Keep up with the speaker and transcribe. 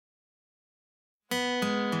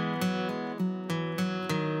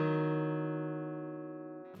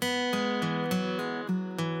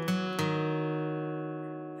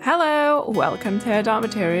Hello, welcome to Dark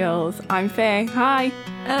Materials. I'm Faye, hi.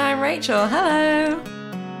 And I'm Rachel, hello.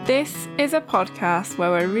 This is a podcast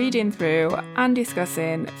where we're reading through and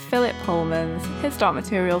discussing Philip Pullman's His Dark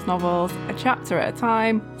Materials novels, a chapter at a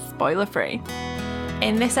time, spoiler-free.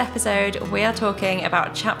 In this episode, we are talking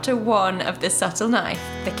about Chapter 1 of The Subtle Knife,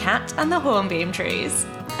 The Cat and the Hornbeam Trees.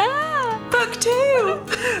 Book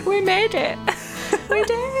 2! We made it! We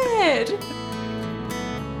did!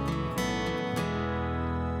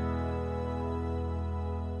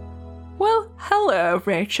 Well, hello,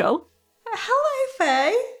 Rachel. Hello,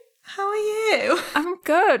 Faye. How are you? I'm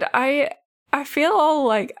good. I feel all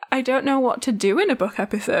like I don't know what to do in a book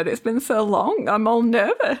episode. It's been so long. I'm all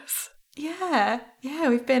nervous. Yeah,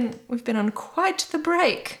 we've been on quite the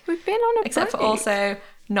break. We've been on a Except break. for also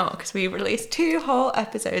not, because we released 2 whole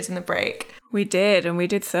episodes in the break. We did, and we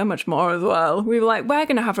did so much more as well. We were like, we're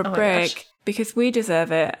going to have a break because we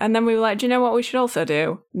deserve it. And then we were like, do you know what we should also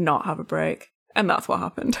do? Not have a break. And that's what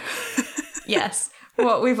happened. Yes.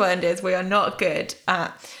 What we've learned is we are not good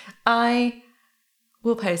at... I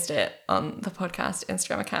will post it on the podcast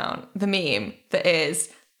Instagram account, the meme that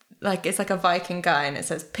is... like it's like a Viking guy and it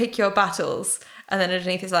says pick your battles, and then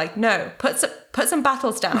underneath is like, no, put some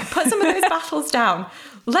battles down, put some of those battles down,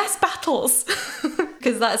 less battles.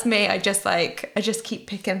 Because that's me. I just keep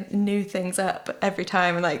picking new things up every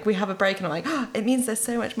time, and like we have a break and I'm like, oh, it means there's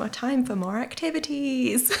so much more time for more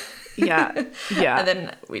activities. Yeah And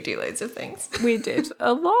then we do loads of things. We did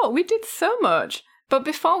a lot. We did so much. But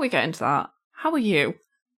before we get into that, how are you?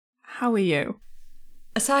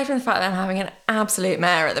 Aside from the fact that I'm having an absolute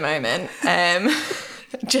mare at the moment, I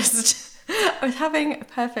was having a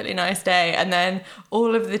perfectly nice day, and then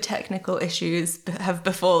all of the technical issues have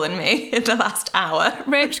befallen me in the last hour.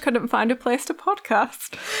 Rach couldn't find a place to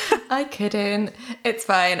podcast. I couldn't. It's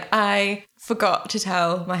fine. I forgot to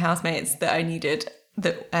tell my housemates that I needed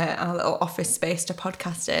our little office space to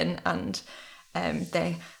podcast in, and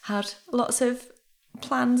they had lots of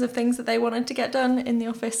plans of things that they wanted to get done in the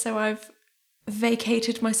office, so I've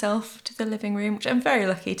vacated myself to the living room, which I'm very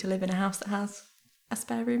lucky to live in a house that has a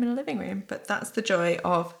spare room and a living room, but that's the joy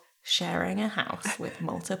of sharing a house with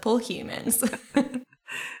multiple humans.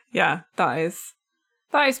 Yeah, that is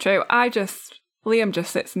true. Liam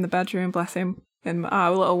just sits in the bedroom, bless him, in our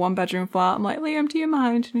little 1-bedroom flat. I'm like, Liam, do you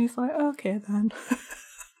mind? And he's like, okay then.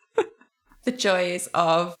 The joys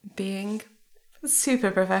of being super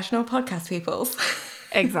professional podcast peoples.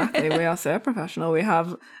 Exactly. We are so professional. We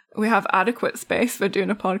have adequate space for doing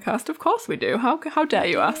a podcast. Of course we do. How dare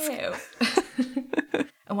you ask?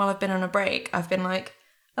 And while I've been on a break, I've been like,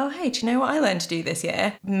 oh, hey, do you know what I learned to do this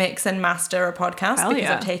year? Mix and master a podcast. Hell because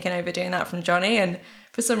yeah. I've taken over doing that from Johnny. And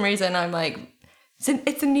for some reason, I'm like,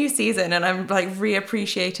 it's a new season, and I'm like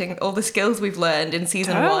reappreciating all the skills we've learned in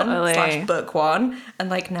season 1 / book 1. And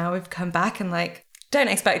like now we've come back and like, don't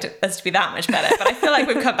expect us to be that much better, but I feel like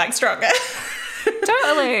we've come back stronger.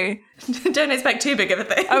 Totally. Don't expect too big of a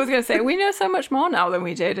thing. I was going to say, we know so much more now than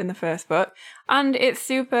we did in the first book. And it's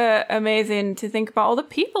super amazing to think about all the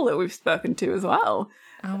people that we've spoken to as well.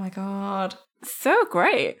 Oh my God. So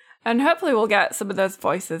great. And hopefully we'll get some of those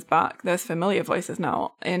voices back, those familiar voices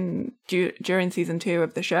now, during season 2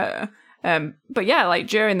 of the show. But yeah, like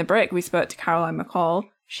during the break, we spoke to Caroline McCall.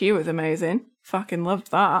 She was amazing. Fucking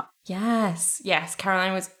loved that. Yes.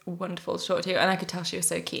 Caroline was wonderful to talk to, and I could tell she was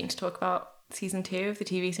so keen to talk about season 2 of the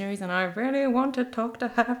TV series, and I really want to talk to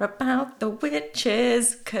her about the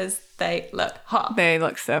witches because they look hot. They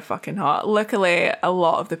look so fucking hot. Luckily, a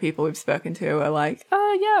lot of the people we've spoken to are like,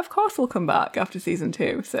 oh yeah, of course we'll come back after season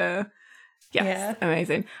 2. So yes,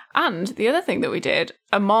 Amazing. And the other thing that we did,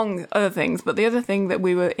 among other things, but the other thing that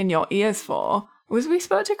we were in your ears for, was we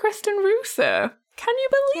spoke to Kristen Russo. Can you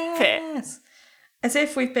believe it? As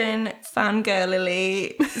if we've been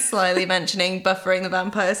fangirlily slyly mentioning Buffering the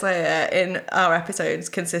Vampire Slayer in our episodes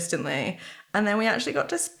consistently. And then we actually got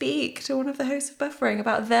to speak to one of the hosts of Buffering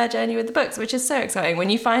about their journey with the books, which is so exciting.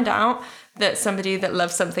 When you find out that somebody that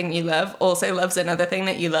loves something you love also loves another thing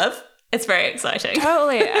that you love, it's very exciting.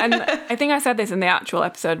 Totally. And I think I said this in the actual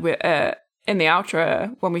episode in the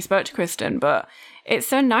outro when we spoke to Kristen, but it's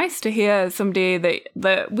so nice to hear somebody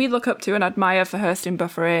that we look up to and admire for hosting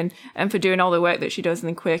Buffering and for doing all the work that she does in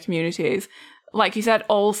the queer communities. Like you said,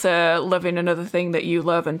 also loving another thing that you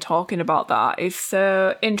love and talking about that is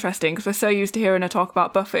so interesting because we're so used to hearing her talk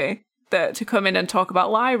about Buffy that to come in and talk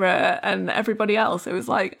about Lyra and everybody else, it was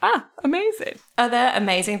like, amazing. Other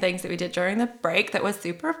amazing things that we did during the break that was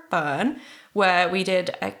super fun, where we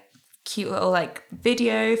did a cute little like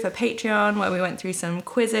video for Patreon where we went through some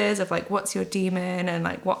quizzes of like what's your demon and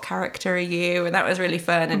like what character are you, and that was really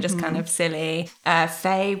fun and just kind of silly.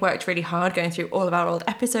 Faye worked really hard going through all of our old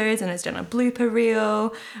episodes and has done a blooper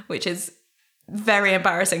reel, which is very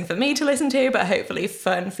embarrassing for me to listen to, but hopefully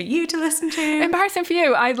fun for you to listen to. Embarrassing for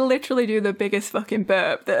you? I literally do the biggest fucking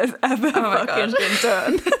burp that has ever fucking been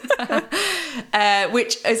done.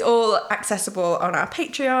 Which is all accessible on our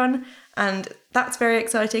Patreon, and that's very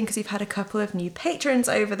exciting because we've had a couple of new patrons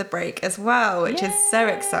over the break as well, which is so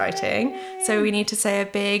exciting. So we need to say a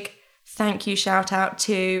big thank you shout out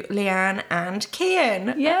to Leanne and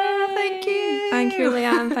Kian. Yeah, thank you. Thank you,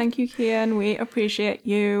 Leanne. Thank you, Kian. We appreciate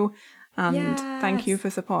you. And thank you for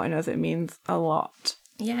supporting us. It means a lot.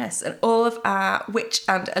 Yes, and all of our Witch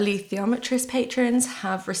and Alethiometrist patrons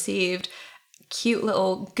have received cute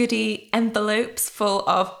little goodie envelopes full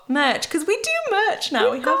of merch, because we do merch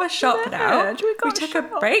now. We have a shop now. We took a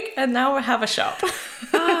break and now we have a shop.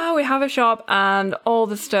 We have a shop and all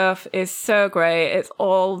the stuff is so great. It's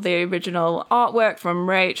all the original artwork from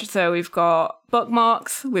Rach. So we've got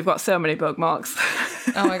bookmarks. We've got so many bookmarks.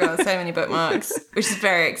 Oh my god, so many bookmarks, which is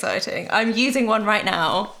very exciting. I'm using one right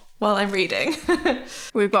now while I'm reading.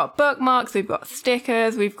 We've got bookmarks, we've got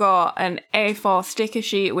stickers, we've got an A4 sticker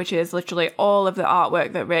sheet, which is literally all of the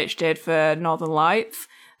artwork that Rach did for Northern Lights.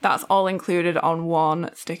 That's all included on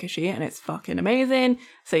one sticker sheet and it's fucking amazing.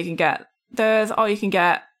 So you can get those, or you can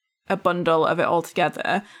get a bundle of it all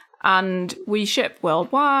together. And we ship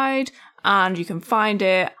worldwide, and you can find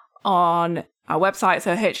it on our website,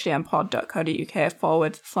 so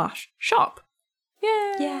hdmpod.co.uk/shop.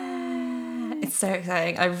 Yeah. It's so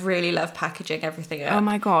exciting. I really love packaging everything up. Oh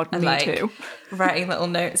my god, and me too. Writing little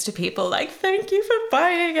notes to people like, thank you for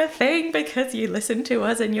buying a thing because you listen to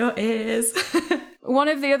us in your ears. One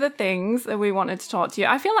of the other things that we wanted to talk to you,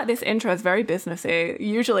 I feel like this intro is very businessy.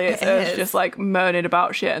 Usually it's us just like moaning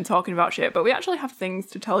about shit and talking about shit, but we actually have things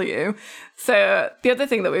to tell you. So the other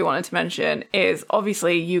thing that we wanted to mention is,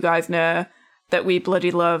 obviously you guys know that we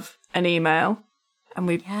bloody love an email, and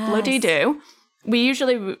we bloody do. We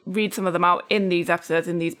usually read some of them out in these episodes,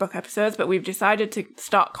 in these book episodes, but we've decided to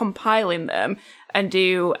start compiling them and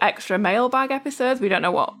do extra mailbag episodes. We don't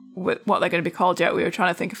know what they're going to be called yet. We were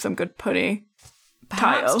trying to think of some good punny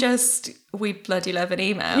Perhaps title. Just we bloody love an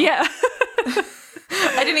email. Yeah.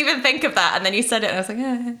 I didn't even think of that, and then you said it and I was like,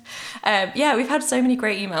 yeah, we've had so many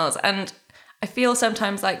great emails, and I feel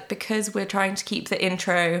sometimes like because we're trying to keep the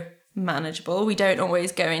intro manageable, we don't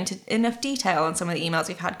always go into enough detail on some of the emails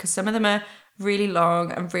we've had, because some of them are really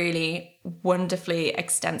long and really wonderfully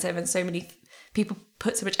extensive, and so many people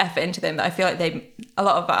put so much effort into them that I feel like a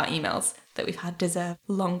lot of our emails that we've had deserve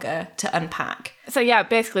longer to unpack. So yeah,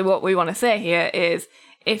 basically what we want to say here is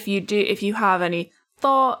if you have any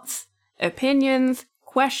thoughts, opinions,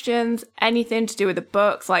 questions, anything to do with the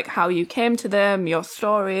books, like how you came to them, your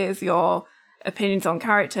stories, your opinions on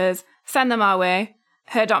characters, send them our way.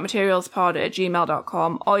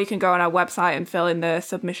 her.materialspod@gmail.com, or you can go on our website and fill in the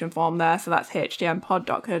submission form there, so that's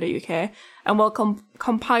hdmpod.co.uk, and we'll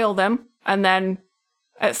compile them, and then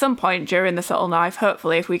at some point during the Subtle Knife,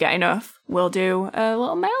 hopefully if we get enough, we'll do a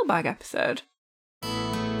little mailbag episode.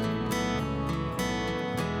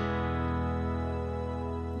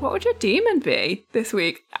 What would your demon be this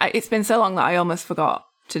week? It's been so long that I almost forgot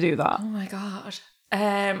to do that. Oh my god.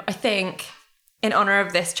 I think in honor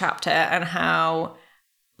of this chapter and how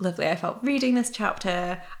lovely I felt reading this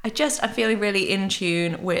chapter, I'm feeling really in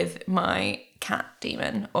tune with my cat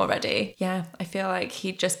demon already. Yeah, I feel like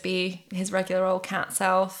he'd just be his regular old cat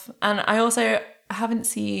self. And I also haven't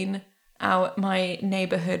seen my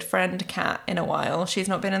neighbourhood friend cat in a while. She's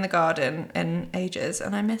not been in the garden in ages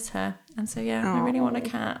and I miss her. And so yeah, I really want a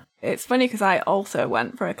cat. It's funny because I also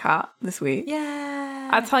went for a cat this week. Yeah.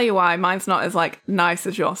 I'll tell you why, mine's not as like nice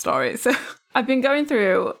as your story. So I've been going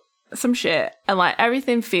through some shit and like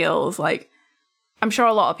everything feels like, I'm sure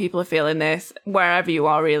a lot of people are feeling this wherever you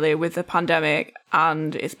are really with the pandemic,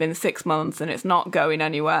 and it's been 6 months and it's not going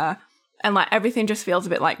anywhere. And like everything just feels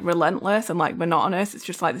a bit like relentless and like monotonous. It's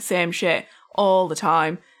just like the same shit all the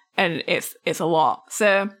time. And it's a lot.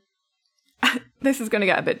 So this is going to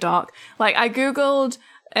get a bit dark. Like I Googled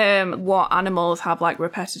what animals have like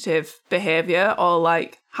repetitive behavior or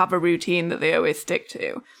like have a routine that they always stick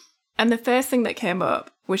to. And the first thing that came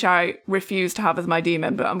up, which I refuse to have as my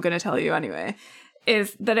demon, but I'm going to tell you anyway,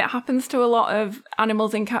 is that it happens to a lot of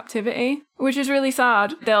animals in captivity, which is really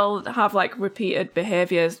sad. They'll have like repeated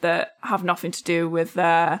behaviors that have nothing to do with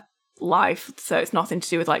their life, so it's nothing to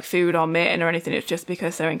do with like food or mating or anything. It's just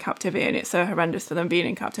because they're in captivity, and it's so horrendous for them being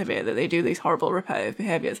in captivity that they do these horrible repetitive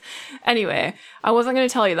behaviors. Anyway, I wasn't going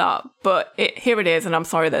to tell you that, but here it is, and I'm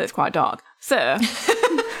sorry that it's quite dark. So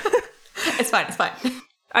it's fine.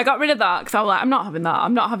 I got rid of that because I was like, I'm not having that.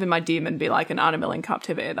 I'm not having my demon be like an animal in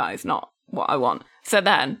captivity. That is not what I want. So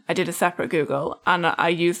then I did a separate Google, and I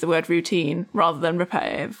used the word routine rather than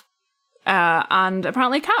repetitive. And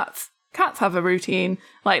apparently cats have a routine.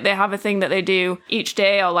 Like, they have a thing that they do each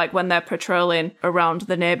day, or like when they're patrolling around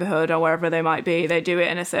the neighborhood or wherever they might be, they do it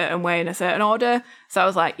in a certain way, in a certain order. So I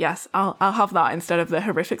was like, yes, I'll have that instead of the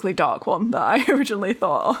horrifically dark one that I originally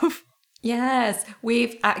thought of. Yes,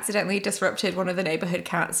 we've accidentally disrupted one of the neighborhood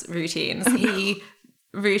cat's routines. He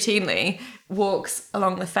routinely walks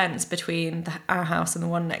along the fence between our house and the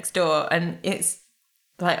one next door, and it's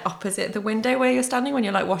like opposite the window where you're standing when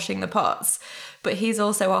you're like washing the pots. But he's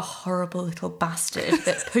also a horrible little bastard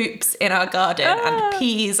that poops in our garden and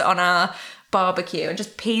pees on our barbecue and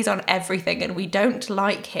just pees on everything, and we don't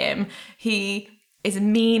like him. He is a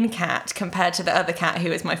mean cat compared to the other cat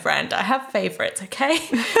who is my friend. I have favourites, okay?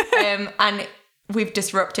 And we've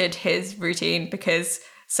disrupted his routine because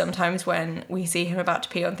sometimes when we see him about to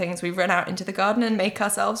pee on things, we run out into the garden and make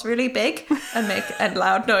ourselves really big and make a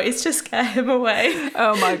loud noise to scare him away.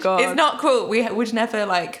 Oh my God. It's not cool. We would never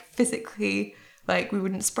like physically, like we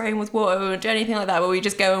wouldn't spray him with water, we wouldn't do anything like that, but we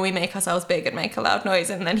just go and we make ourselves big and make a loud noise,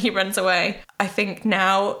 and then he runs away. I think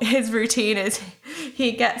now his routine is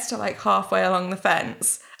he gets to like halfway along the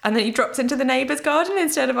fence and then he drops into the neighbour's garden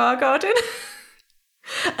instead of our garden.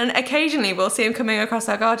 And occasionally we'll see him coming across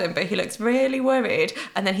our garden, but he looks really worried,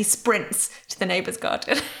 and then he sprints to the neighbour's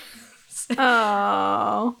garden.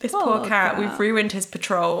 Oh, this poor cat, we've ruined his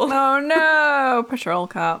patrol. Oh no, patrol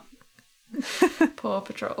cat. Poor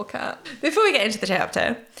patrol cat. Before we get into the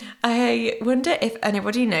chapter, I wonder if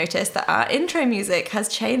anybody noticed that our intro music has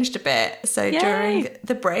changed a bit. So Yay. During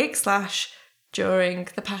the break / during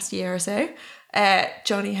the past year or so,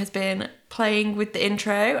 Johnny has been playing with the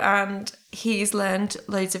intro, and he's learned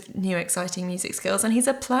loads of new exciting music skills, and he's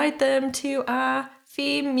applied them to our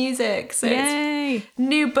theme music. So Yay. It's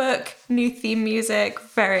new book, new theme music,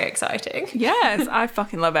 very exciting. Yes, I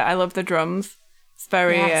fucking love it. I love the drums. It's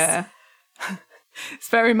very Yes. it's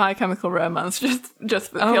very My Chemical Romance,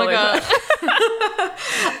 just Oh my God.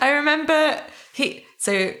 I remember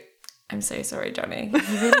I'm so sorry, Johnny.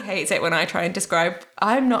 He really hates it when I try and describe.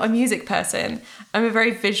 I'm not a music person. I'm a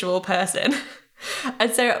very visual person.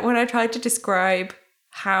 And so when I tried to describe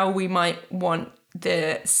how we might want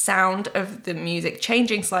the sound of the music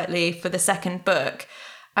changing slightly for the second book,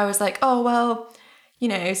 I was like, oh, well,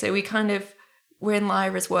 so we're in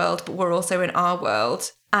Lyra's world, but we're also in our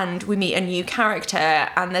world. And we meet a new character,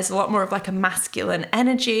 and there's a lot more of like a masculine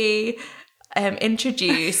energy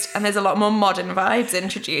introduced, and there's a lot more modern vibes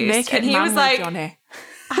introduced. Make and it he was like, Johnny.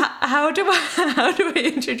 how do I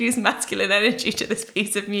introduce masculine energy to this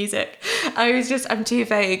piece of music? I'm too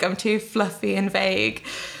vague, I'm too fluffy and vague.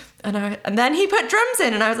 And then he put drums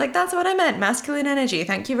in, and I was like, that's what I meant, masculine energy,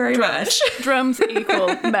 thank you very much. Drums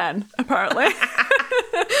equal men, apparently.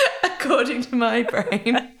 According to my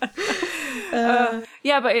brain.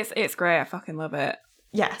 Yeah, but it's great. I fucking love it.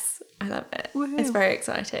 Yes, I love it. Woohoo. It's very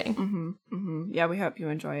exciting. Yeah, we hope you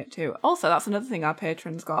enjoy it too. Also, that's another thing our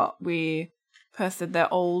patrons got. We posted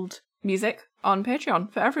their old music on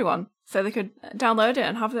Patreon for everyone, so they could download it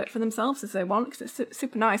and have it for themselves if they want, because it's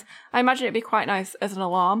super nice. I imagine it'd be quite nice as an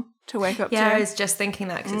alarm to wake up to. Yeah, I was just thinking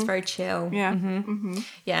that because it's very chill. Yeah.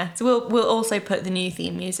 Yeah, so we'll also put the new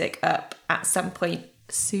theme music up at some point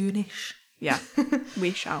soonish. Yeah,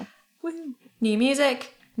 we shall. Woo. New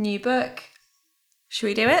music, new book. Should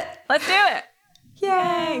we do it? Let's do it!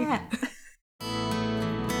 Yay!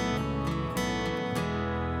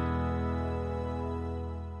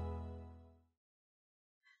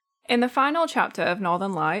 In the final chapter of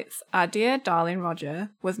Northern Lights, our dear darling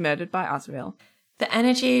Roger was murdered by Asriel. The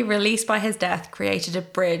energy released by his death created a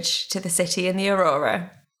bridge to the city in the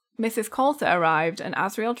Aurora. Mrs. Coulter arrived, and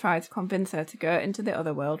Asriel tried to convince her to go into the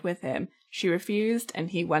other world with him. She refused,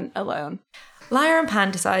 and he went alone. Lyra and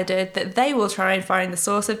Pan decided that they will try and find the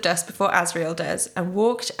source of dust before Asriel does, and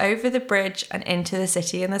walked over the bridge and into the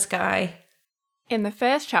city in the sky. In the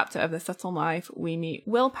first chapter of The Subtle Knife, we meet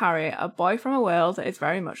Will Parry, a boy from a world that is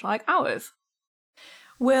very much like ours.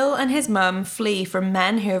 Will and his mum flee from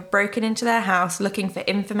men who have broken into their house looking for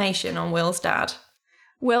information on Will's dad.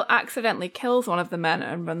 Will accidentally kills one of the men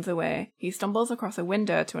and runs away. He stumbles across a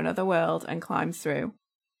window to another world and climbs through.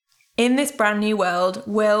 In this brand new world,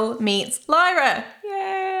 Will meets Lyra!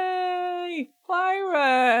 Yay!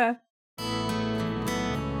 Lyra!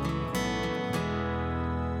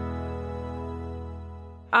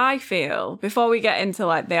 I feel, before we get into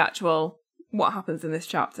like the actual what happens in this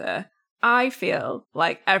chapter, I feel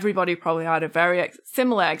like everybody probably had a very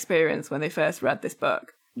similar experience when they first read this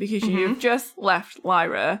book, because you've just left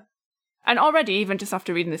Lyra, and already, even just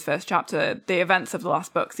after reading this first chapter, the events of the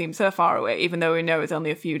last book seem so far away, even though we know it's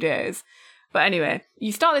only a few days. But anyway,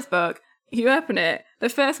 you start this book, you open it, the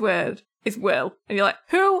first word is Will, and you're like,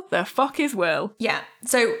 who the fuck is Will? Yeah.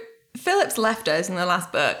 So Phillips left us in the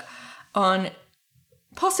last book on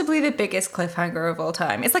possibly the biggest cliffhanger of all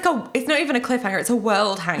time. It's not even a cliffhanger, it's a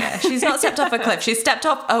world hanger. She's not stepped off a cliff, she's stepped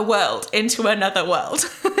off a world into another world.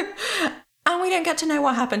 And we don't get to know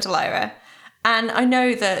what happened to Lyra. And I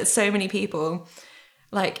know that so many people,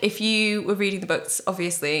 like, if you were reading the books,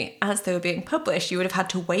 obviously, as they were being published, you would have had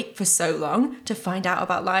to wait for so long to find out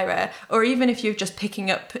about Lyra. Or even if you're just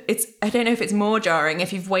picking up, I don't know if it's more jarring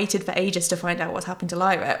if you've waited for ages to find out what's happened to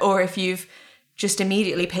Lyra, or if you've just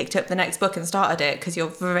immediately picked up the next book and started it because you're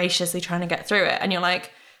voraciously trying to get through it. And you're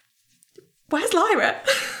like, where's Lyra?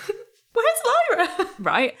 Where's Lyra?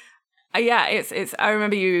 Right? Yeah, it's. I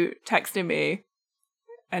remember you texting me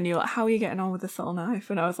and you're like, how are you getting on with the subtle knife?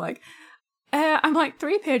 And I was like, I'm like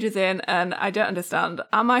 3 pages in and I don't understand.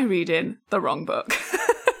 Am I reading the wrong book?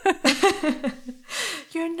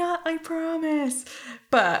 You're not, I promise.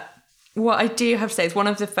 But what I do have to say is one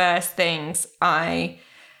of the first things I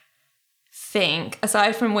think,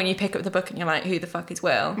 aside from when you pick up the book and you're like, who the fuck is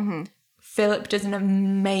Will? Philip does an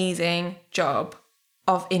amazing job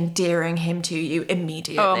of endearing him to you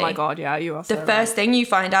immediately. Oh my God, yeah, you are so The first thing you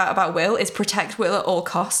find out about Will is protect Will at all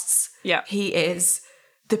costs. Yeah. He is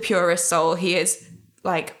the purest soul. He is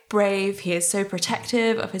like brave. He is so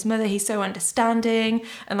protective of his mother. He's so understanding.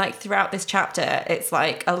 And like throughout this chapter, it's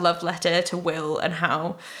like a love letter to Will and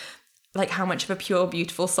how much of a pure,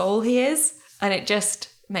 beautiful soul he is. And it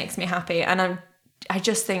just makes me happy. And I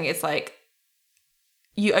just think it's like,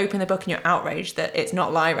 you open the book and you're outraged that it's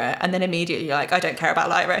not Lyra, and then immediately you're like, I don't care about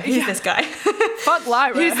Lyra. Who's this guy? Fuck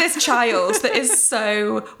Lyra. Who's this child that is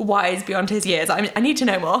so wise beyond his years? I need to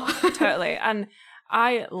know more. Totally. And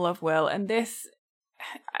I love Will, and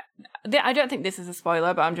I don't think this is a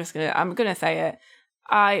spoiler, but I'm gonna say it.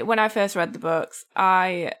 When I first read the books,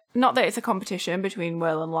 not that it's a competition between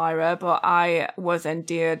Will and Lyra, but I was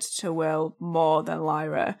endeared to Will more than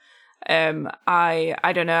Lyra.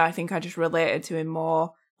 I don't know, I think I just related to him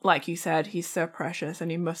more. Like you said, he's so precious and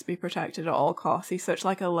he must be protected at all costs. He's such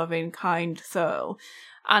like a loving, kind soul.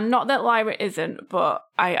 And not that Lyra isn't, but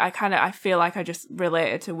I feel like I just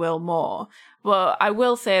related to Will more. But I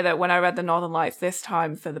will say that when I read the Northern Lights this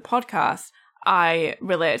time for the podcast, I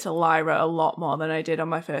related to Lyra a lot more than I did on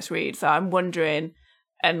my first read. So I'm wondering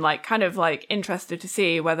and like kind of like interested to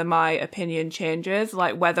see whether my opinion changes,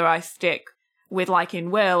 like whether I stick with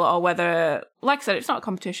liking Will or whether, like I said, it's not a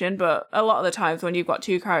competition, but a lot of the times when you've got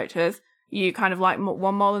 2 characters, you kind of like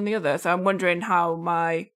one more than the other. So I'm wondering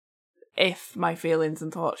if my feelings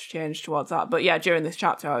and thoughts change towards that. But yeah, during this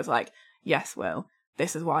chapter, I was like, yes, Will,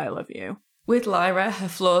 this is why I love you. With Lyra, her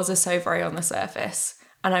flaws are so very on the surface.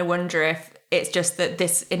 And I wonder if it's just that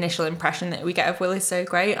this initial impression that we get of Will is so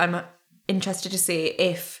great. I'm interested to see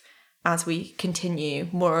if, as we continue,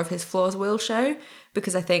 more of his flaws will show,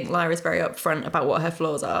 because I think Lyra's very upfront about what her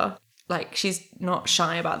flaws are. Like, she's not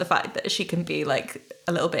shy about the fact that she can be like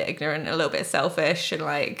a little bit ignorant, a little bit selfish, and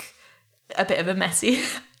like a bit of a messy,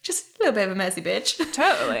 just a little bit of a messy bitch.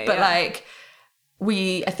 Totally. But yeah. like,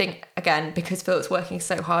 I think, again, because Philip's working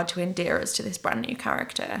so hard to endear us to this brand new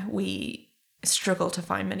character, we struggle to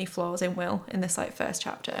find many flaws in Will in this like first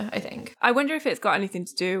chapter, I think. I wonder if it's got anything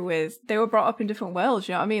to do with they were brought up in different worlds,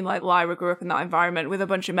 you know what I mean? Like Lyra grew up in that environment with a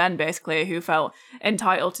bunch of men basically who felt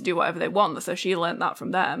entitled to do whatever they want, so she learnt that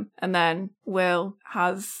from them. And then we'll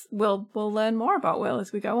learn more about Will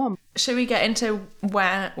as we go on. Should we get into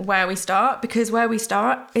where we start? Because where we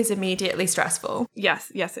start is immediately stressful.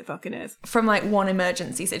 Yes, it fucking is. From like one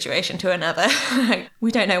emergency situation to another.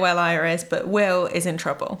 We don't know where Lyra is, but Will is in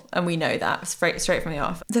trouble, and we know that straight from the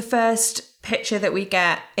off. The first picture that we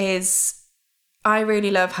get is, I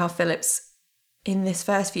really love how Phillips in this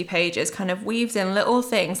first few pages kind of weaves in little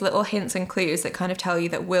things, little hints and clues that kind of tell you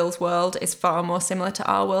that Will's world is far more similar to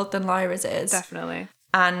our world than Lyra's is. Definitely.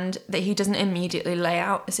 And that he doesn't immediately lay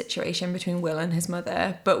out the situation between Will and his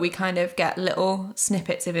mother, but we kind of get little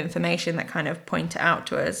snippets of information that kind of point it out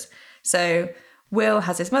to us. So Will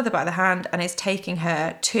has his mother by the hand and is taking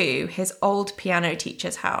her to his old piano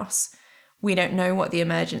teacher's house. We don't know what the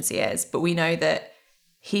emergency is, but we know that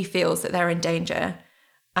he feels that they're in danger,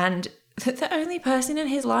 and that the only person in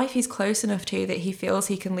his life he's close enough to that he feels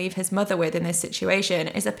he can leave his mother with in this situation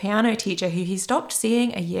is a piano teacher who he stopped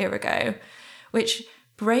seeing a year ago, which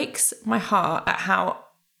breaks my heart at how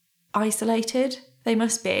isolated they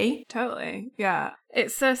must be. Totally. Yeah.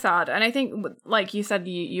 It's so sad. And I think, like you said,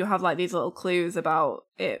 you have like these little clues about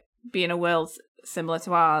it being a world similar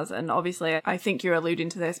to ours. And obviously, I think you're alluding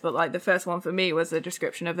to this, but like the first one for me was the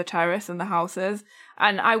description of the terrace and the houses.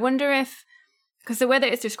 And I wonder if, because the way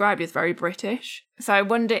that it's described is very British. So I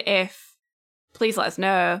wonder if, please let us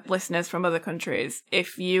know, listeners from other countries,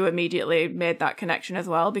 if you immediately made that connection as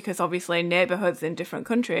well, because obviously neighborhoods in different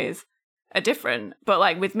countries are different. But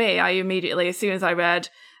like with me, I immediately, as soon as I read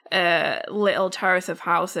little terrace of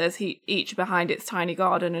houses, each behind its tiny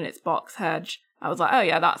garden and its box hedge, I was like, oh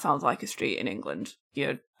yeah, that sounds like a street in England.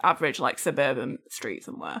 Your average like suburban street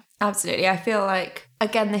somewhere. Absolutely. I feel like,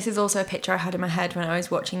 again, this is also a picture I had in my head when I was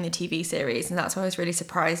watching the TV series, and that's why I was really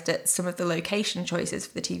surprised at some of the location choices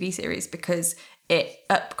for the TV series, because it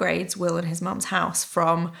upgrades Will and his mum's house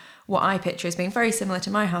from what I picture as being very similar to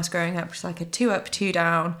my house growing up, just like a 2 up, 2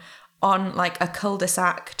 down, on like a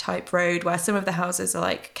cul-de-sac type road, where some of the houses are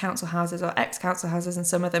like council houses or ex-council houses, and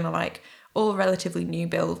some of them are like all relatively new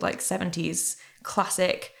build, like 70s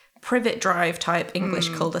classic Privet Drive type English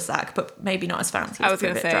cul-de-sac, but maybe not as fancy as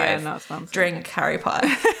Privet Drive. Yeah, not as fancy. Drink Harry Potter.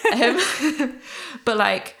 But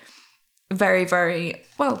like very, very,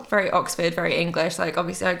 well, very Oxford, very English. Like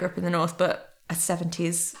obviously I grew up in the north, but a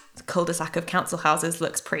 70s cul-de-sac of council houses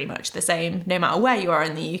looks pretty much the same no matter where you are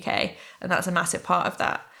in the UK. And that's a massive part of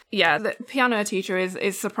that. Yeah, the piano teacher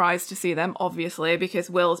is surprised to see them, obviously, because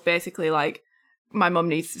Will's basically like, my mum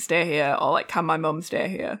needs to stay here, or like, can my mum stay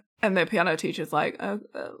here? And the piano teacher's like,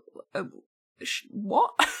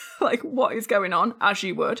 what? Like, what is going on? As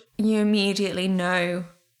you would. You immediately know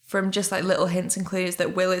from just like little hints and clues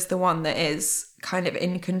that Will is the one that is kind of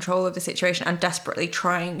in control of the situation and desperately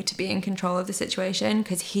trying to be in control of the situation,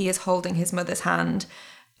 because he is holding his mother's hand.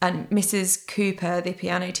 And Mrs. Cooper, the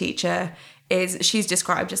piano teacher, she's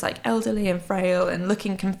described as like elderly and frail and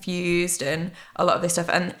looking confused and a lot of this stuff.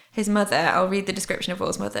 And his mother, I'll read the description of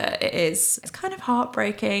Will's mother. It's kind of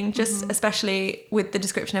heartbreaking, just especially with the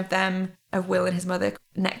description of Will and his mother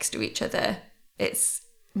next to each other. It's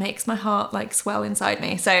makes my heart like swell inside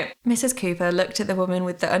me. So Mrs. Cooper looked at the woman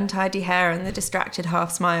with the untidy hair and the distracted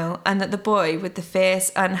half smile, and at the boy with the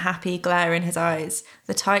fierce, unhappy glare in his eyes,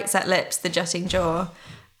 the tight set lips, the jutting jaw.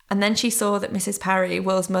 And then she saw that Mrs. Parry,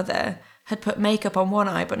 Will's mother, had put makeup on one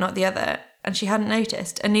eye but not the other, and she hadn't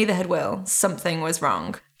noticed, and neither had Will. Something was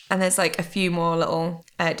wrong. And there's like a few more little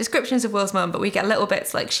descriptions of Will's mum, but we get little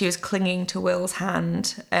bits like she was clinging to Will's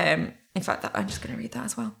hand. In fact, I'm just going to read that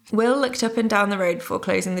as well. Will looked up and down the road before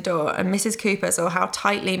closing the door, and Mrs. Cooper saw how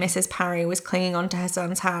tightly Mrs. Parry was clinging onto her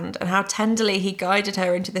son's hand, and how tenderly he guided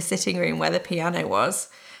her into the sitting room where the piano was.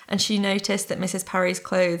 And she noticed that Mrs. Parry's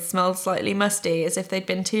clothes smelled slightly musty, as if they'd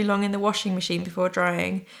been too long in the washing machine before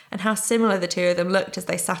drying, and how similar the two of them looked as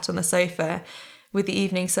they sat on the sofa, with the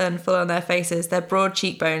evening sun full on their faces, their broad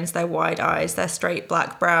cheekbones, their wide eyes, their straight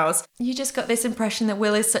black brows. You just got this impression that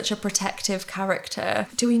Will is such a protective character.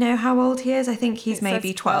 Do we know how old he is? I think he's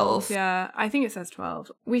maybe 12. Yeah, I think it says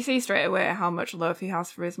 12. We see straight away how much love he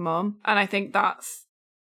has for his mum, and I think that's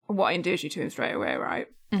what endears you to him straight away, right?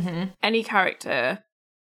 Mm-hmm. Any character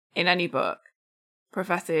in any book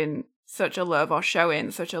professing such a love or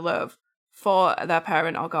showing such a love for their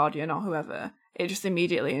parent or guardian or whoever, it just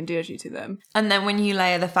immediately endears you to them. And then when you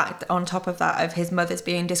layer the fact on top of that of his mother's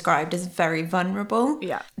being described as very vulnerable,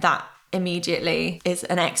 that immediately is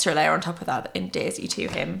an extra layer on top of that endears you to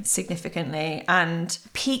him significantly and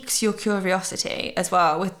piques your curiosity as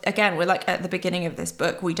well. We're like at the beginning of this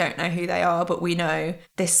book, we don't know who they are, but we know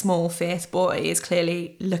this small fierce boy is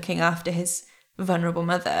clearly looking after his vulnerable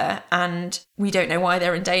mother, and we don't know why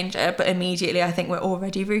they're in danger, but immediately I think we're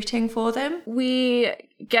already rooting for them. We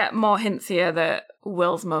get more hints here that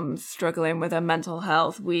Will's mum's struggling with her mental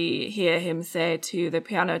health. We hear him say to the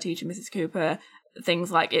piano teacher, Mrs. Cooper,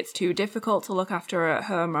 things like, it's too difficult to look after her at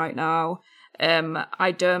home right now.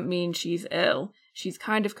 I don't mean she's ill. She's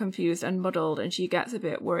kind of confused and muddled, and she gets a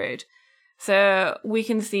bit worried. So we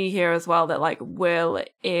can see here as well that like Will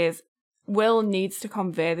needs to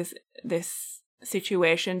convey this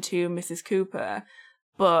situation to Mrs. Cooper,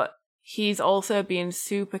 but he's also being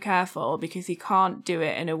super careful because he can't do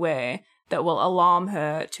it in a way that will alarm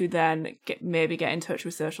her to then maybe get in touch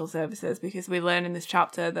with social services, because we learn in this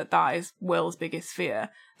chapter that is Will's biggest fear,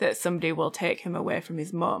 that somebody will take him away from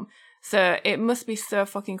his mum. So it must be so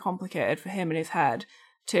fucking complicated for him in his head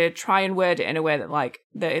to try and word it in a way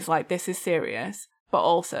that is like, this is serious, but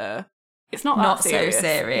also it's not serious. So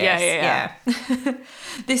serious. Yeah.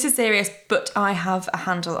 This is serious, but I have a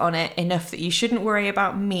handle on it enough that you shouldn't worry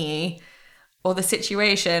about me or the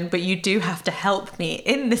situation, but you do have to help me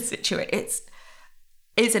in this situation.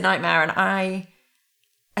 It's a nightmare, and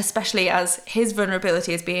especially as his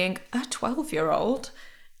vulnerability as being a 12-year-old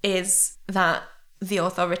is that the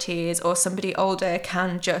authorities or somebody older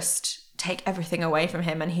can just take everything away from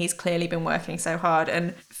him, and he's clearly been working so hard.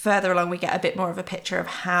 And further along we get a bit more of a picture of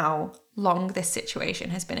how long this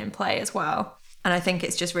situation has been in play as well. And I think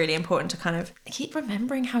it's just really important to kind of keep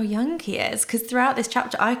remembering how young he is, because throughout this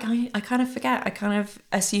chapter I kind of forget. I kind of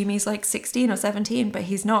assume he's like 16 or 17, but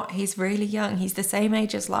he's not. He's really young. He's the same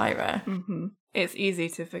age as Lyra. Mm-hmm. It's easy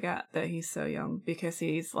to forget that he's so young because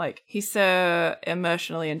he's so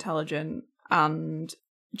emotionally intelligent and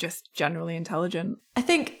just generally intelligent. I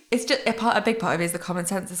think it's just a big part of it is the common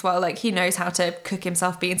sense as well. Like, he knows how to cook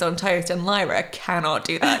himself beans on toast, and Lyra cannot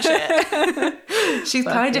do that shit. She's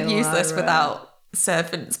kind of useless without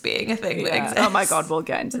servants being a thing that exists. Oh my god, we'll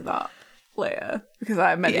get into that later because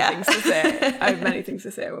I have many things to say. I have many things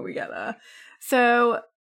to say when we get there. So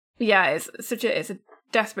yeah, it's a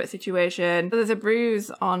desperate situation. There's a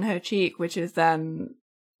bruise on her cheek, which is then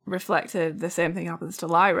reflected. The same thing happens to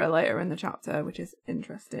Lyra later in the chapter, which is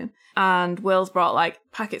interesting. And Will's brought like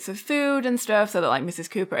packets of food and stuff so that like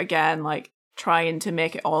Mrs. Cooper, again, like trying to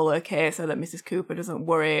make it all okay so that Mrs. Cooper doesn't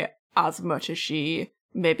worry as much as she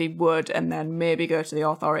maybe would and then maybe go to the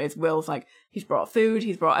authorities. Will's like, he's brought food,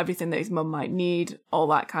 he's brought everything that his mum might need, all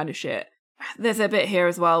that kind of shit. There's a bit here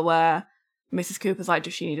as well where Mrs. Cooper's like,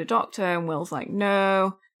 does she need a doctor? And Will's like,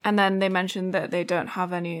 no. And then they mentioned that they don't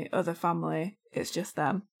have any other family. It's just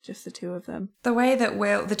them, just the two of them. The way that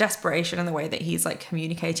Will, the desperation and the way that he's like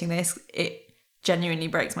communicating this, it genuinely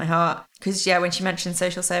breaks my heart. Because yeah, when she mentioned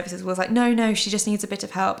social services, Will's like, no, she just needs a bit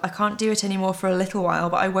of help. I can't do it anymore for a little while,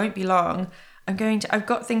 but I won't be long. I've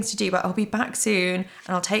got things to do, but I'll be back soon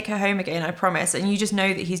and I'll take her home again, I promise. And you just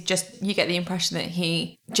know that you get the impression that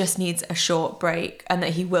he just needs a short break and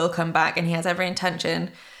that he will come back, and he has every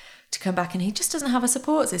intention to come back, and he just doesn't have a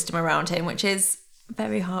support system around him, which is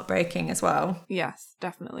very heartbreaking as well. Yes,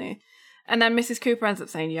 definitely. And then Mrs. Cooper ends up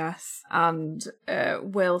saying yes, and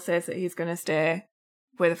Will says that he's going to stay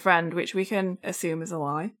with a friend, which we can assume is a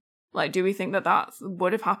lie. Like, do we think that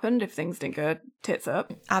would have happened if things didn't go tits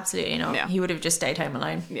up? Absolutely not. Yeah. He would have just stayed home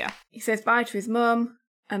alone. Yeah. He says bye to his mum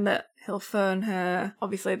and that he'll phone her.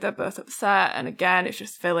 Obviously, they're both upset. And again, it's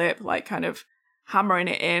just Philip, like, kind of hammering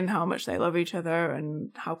it in how much they love each other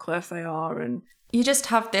and how close they are. And you just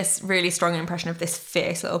have this really strong impression of this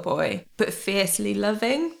fierce little boy, but fiercely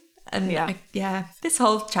loving. And this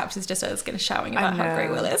whole chapter is just us going to shouting about how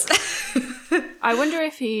great Will is. I wonder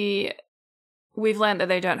if we've learned that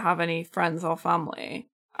they don't have any friends or family.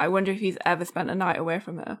 I wonder if he's ever spent a night away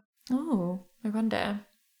from her. Oh, I wonder.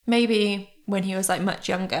 Maybe when he was like much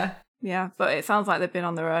younger. Yeah, but it sounds like they've been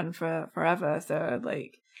on their own for forever, so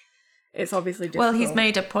like it's obviously difficult. Well, he's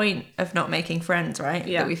made a point of not making friends, right?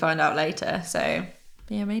 Yeah. That we find out later, so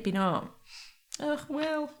yeah, maybe not. Oh,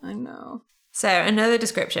 well. I know. So another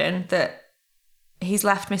description that he's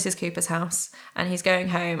left Mrs. Cooper's house and he's going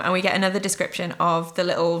home, and we get another description of the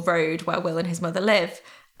little road where Will and his mother live.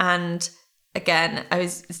 And again,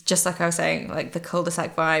 it's just like I was saying, like the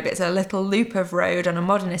cul-de-sac vibe. It's a little loop of road on a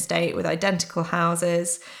modern estate with identical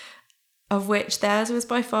houses, of which theirs was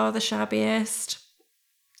by far the shabbiest.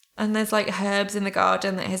 And there's like herbs in the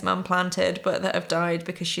garden that his mum planted but that have died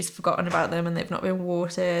because she's forgotten about them and they've not been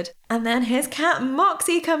watered. And then his cat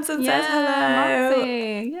Moxie comes and says hello.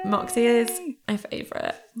 Moxie. Moxie is my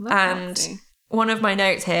favourite. And Moxie. One of my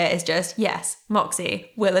notes here is just, yes,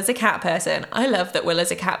 Moxie. Will is a cat person. I love that Will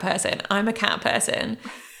is a cat person. I'm a cat person.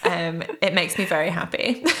 It makes me very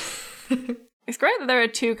happy. It's great that there are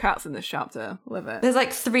 2 cats in this chapter. Love it. There's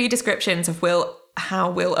like 3 descriptions of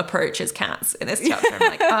how Will approaches cats in this chapter. I'm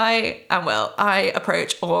like, I am Will. I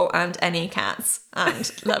approach all and any cats and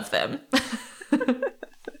love them.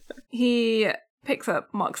 He picks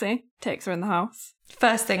up Moxie, takes her in the house.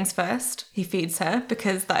 First things first, he feeds her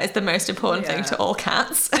because that is the most important thing to all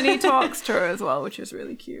cats. And he talks to her as well, which is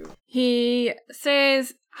really cute. He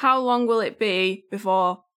says, how long will it be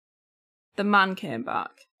before the man came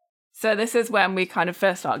back? So this is when we kind of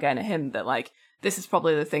first start getting a hint that like this is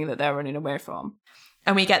probably the thing that they're running away from.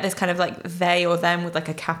 And we get this kind of like they or them with like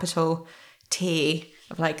a capital T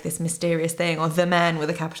of like this mysterious thing, or the men with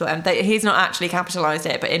a capital M. He's not actually capitalized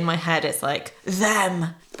it, but in my head it's like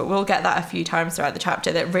them. But we'll get that a few times throughout the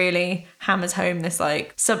chapter that really hammers home this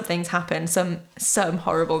like something's happened. Some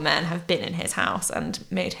horrible men have been in his house and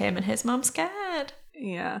made him and his mum scared.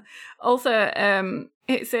 Yeah. Also,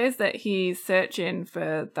 it says that he's searching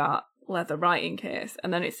for that leather writing case,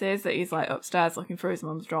 and then it says that he's like upstairs looking through his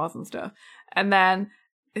mum's drawers and stuff, and then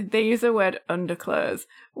they use the word underclothes,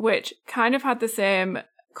 which kind of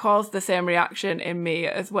caused the same reaction in me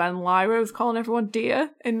as when Lyra was calling everyone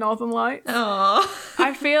dear in Northern Lights. Aww. I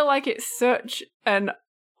I feel like it's such an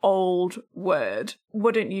old word.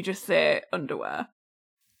 Wouldn't you just say underwear?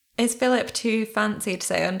 Is Philip too fancy to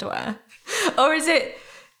say underwear? Or is it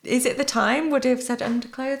the time? Would he have said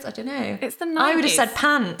underclothes? I don't know. It's the 90s. I would have said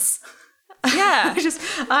pants. Yeah.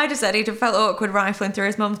 I just said he'd have felt awkward rifling through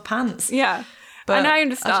his mum's pants. Yeah. But and I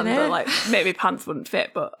understand don't know. that, like, maybe pants wouldn't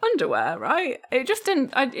fit, but underwear, right? It just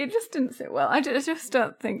didn't sit well. I just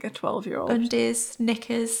don't think a 12-year-old... Undies,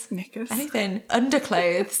 knickers, Anything. anything.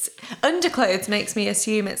 Underclothes makes me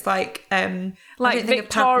assume it's like I don't think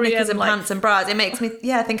Victorian, of knickers and like... pants and bras. It makes me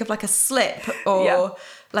think of like a slip or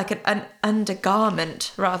like an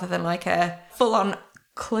undergarment rather than like a full-on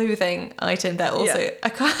clothing item that also I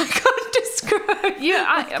can't describe. Yeah,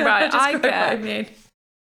 I get what I mean.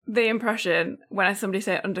 The impression when somebody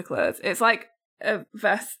say underclothes, it's like a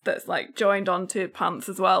vest that's like joined onto pants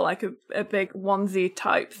as well, like a big onesie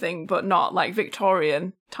type thing, but not like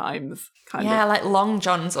Victorian times kind of. Yeah, like long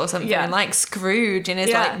johns or something, like Scrooge in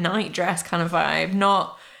his like night dress kind of vibe,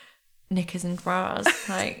 not knickers and bras.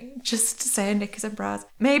 Like just say knickers and bras.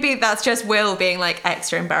 Maybe that's just Will being like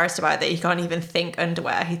extra embarrassed about that he can't even think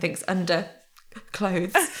underwear. He thinks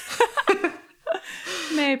underclothes.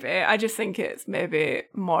 Maybe. I just think it's maybe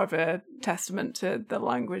more of a testament to the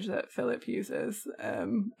language that Philip uses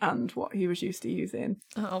and what he was used to using.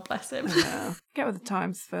 Oh, bless him. Yeah. Get with the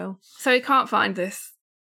times, Phil. So he can't find this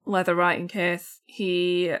leather writing case.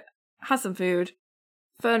 He has some food.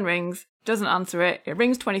 Phone rings. Doesn't answer it. It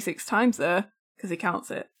rings 26 times though, because he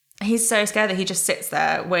counts it. He's so scared that he just sits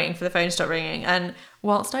there waiting for the phone to stop ringing. And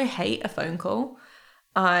whilst I hate a phone call,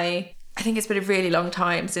 I think it's been a really long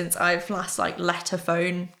time since I've last like let a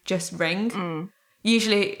phone just ring.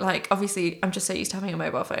 Usually, like, obviously I'm just so used to having a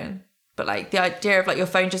mobile phone, but like the idea of like your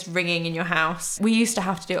phone just ringing in your house, we used to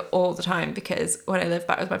have to do it all the time because when I lived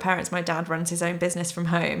back with my parents, my dad runs his own business from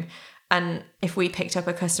home, and if we picked up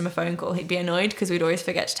a customer phone call, he'd be annoyed because we'd always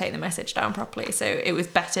forget to take the message down properly. So it was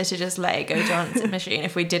better to just let it go to answer machine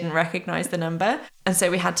if we didn't recognize the number. And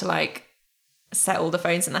so we had to like set all the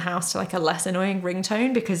phones in the house to like a less annoying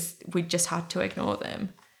ringtone because we just had to ignore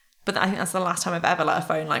them. But I think that's the last time I've ever let a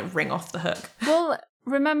phone like ring off the hook. Well,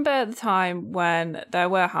 remember the time when there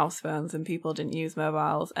were house phones and people didn't use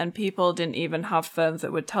mobiles and people didn't even have phones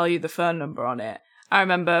that would tell you the phone number on it? I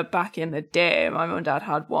remember back in the day, my mum and dad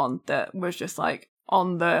had one that was just like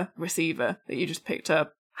on the receiver that you just picked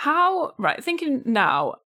up. Thinking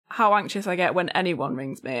now how anxious I get when anyone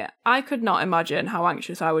rings me, I could not imagine how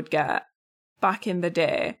anxious I would get back in the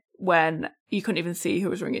day when you couldn't even see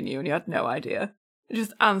who was ringing you and you had no idea.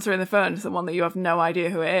 Just answering the phone to someone that you have no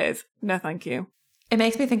idea who it is. No, thank you. It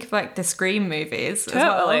makes me think of like the Scream movies. Totally.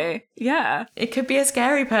 As well. Yeah. It could be a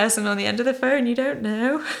scary person on the end of the phone. You don't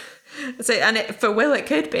know. So, for Will, it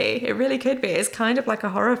could be. It really could be. It's kind of like a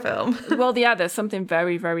horror film. Well, yeah, there's something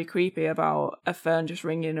very, very creepy about a phone just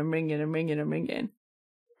ringing and ringing and ringing and ringing.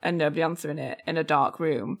 And nobody answering it in a dark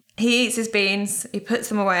room. He eats his beans, he puts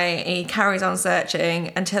them away, he carries on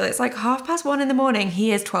searching until it's like 1:30 in the morning.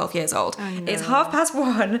 He is 12 years old. It's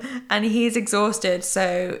 1:30 and he's exhausted,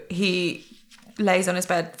 so he lays on his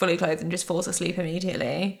bed fully clothed and just falls asleep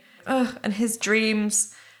immediately. And his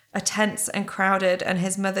dreams are tense and crowded, and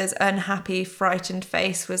his mother's unhappy, frightened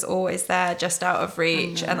face was always there, just out of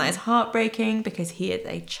reach. And that is heartbreaking because he is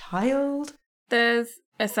a child. There's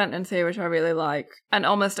a sentence here which I really like. And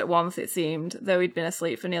almost at once it seemed, though he'd been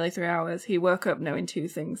asleep for nearly 3 hours, he woke up knowing two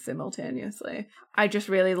things simultaneously. I just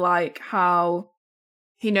really like how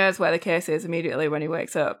he knows where the case is immediately when he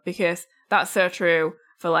wakes up, because that's so true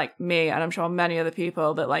for like me, and I'm sure many other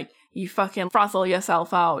people, that like you fucking frazzle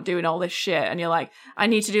yourself out doing all this shit and you're like, I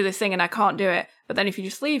need to do this thing and I can't do it. But then if you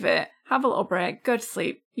just leave it, have a little break, go to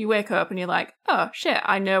sleep, you wake up and you're like, oh shit,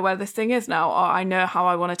 I know where this thing is now, or I know how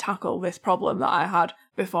I want to tackle this problem that I had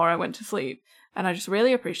before I went to sleep. And I just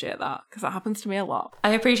really appreciate that, because that happens to me a lot.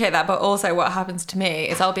 I appreciate that, but also what happens to me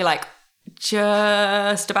is I'll be like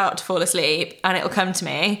just about to fall asleep and it'll come to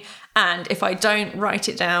me, and if I don't write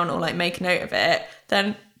it down or like make a note of it,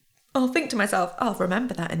 then I'll think to myself, I'll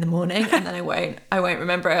remember that in the morning, and then I won't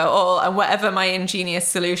remember it at all, and whatever my ingenious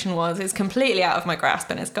solution was is completely out of my grasp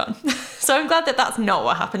and it's gone. So I'm glad that that's not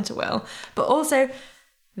what happened to Will. But also,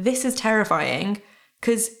 this is terrifying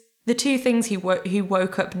because the two things he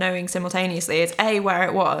woke up knowing simultaneously is A, where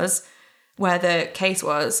it was, where the case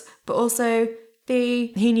was, but also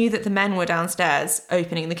B, he knew that the men were downstairs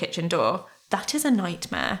opening the kitchen door. That is a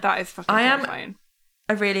nightmare. That is fucking terrifying. I am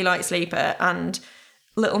a really light sleeper, and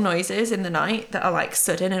little noises in the night that are like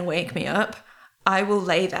sudden and wake me up, I will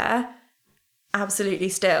lay there absolutely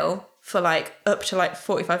still for like up to like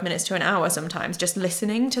 45 minutes to an hour sometimes, just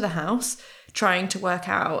listening to the house trying to work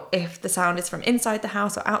out if the sound is from inside the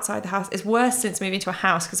house or outside the house. It's worse since moving to a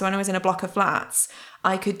house, because when I was in a block of flats,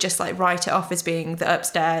 I could just like write it off as being the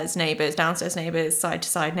upstairs neighbours, downstairs neighbours, side to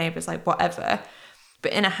side neighbours, like whatever.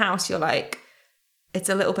 But in a house, you're like, it's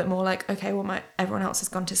a little bit more like, okay, well, everyone else has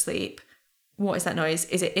gone to sleep. What is that noise?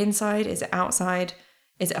 Is it inside? Is it outside?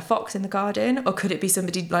 Is it a fox in the garden? Or could it be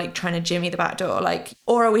somebody like trying to jimmy the back door? Like,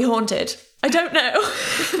 or are we haunted? I don't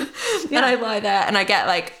know. And I lie there and I get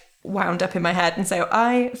like wound up in my head. And so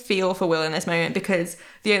I feel for Will in this moment, because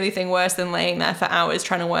the only thing worse than laying there for hours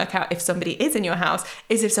trying to work out if somebody is in your house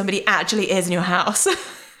is if somebody actually is in your house.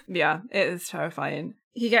 Yeah, it is terrifying.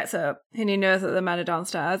 He gets up and he knows that the men are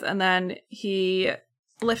downstairs, and then he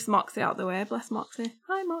lifts Moxie out the way. Bless Moxie.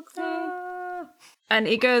 Hi, Moxie. And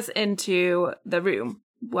he goes into the room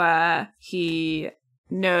where he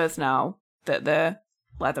knows now that the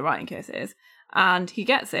leather writing case is, and he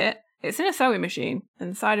gets it. It's in a sewing machine,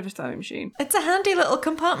 inside of a sewing machine. It's a handy little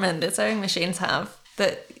compartment that sewing machines have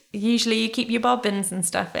that usually you keep your bobbins and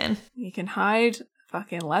stuff in. You can hide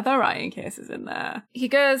fucking leather writing cases in there. He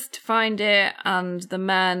goes to find it, and the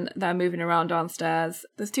men, they're moving around downstairs.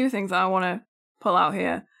 There's two things I want to pull out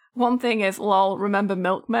here. One thing is, lol, remember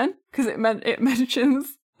milkmen? Because it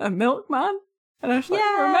mentions a milkman. And I was like,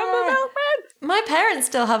 remember milkmen? My parents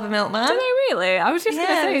still have a milkman. Do they really? I was just going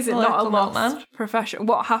to say, is it not a lost milkman profession?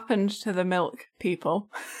 What happened to the milk people?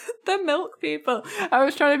 The milk people. I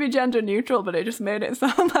was trying to be gender neutral, but it just made it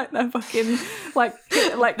sound like they're fucking,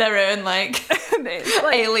 like their own, like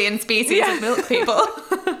alien species of milk people.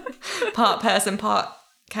 Part person, part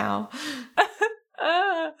cow.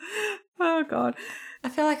 Oh, God. I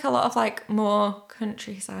feel like a lot of like more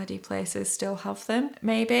countryside-y places still have them.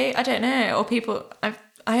 Maybe, I don't know. Or people,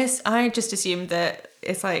 I just assumed that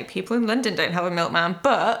it's like people in London don't have a milkman.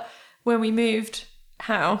 But when we moved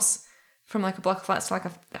house from like a block of flats to like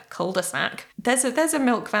a cul-de-sac, there's a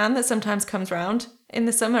milk van that sometimes comes round in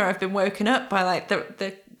the summer. I've been woken up by like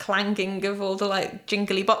the clanging of all the like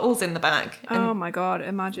jingly bottles in the back. Oh my God,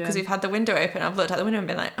 imagine. Because we've had the window open. I've looked out the window and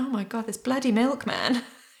been like, oh my God, this bloody milkman.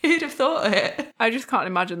 Who'd have thought of it? I just can't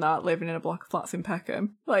imagine that, living in a block of flats in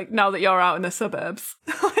Peckham. Like, now that you're out in the suburbs,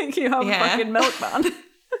 like, you have a fucking milkman.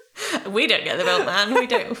 We don't get the milkman, we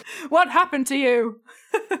do. What happened to you?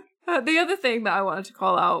 The other thing that I wanted to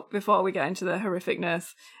call out before we get into the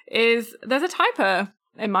horrificness is there's a typo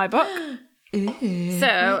in my book. Ooh,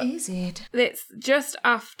 so, what is it? It's just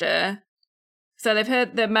after... So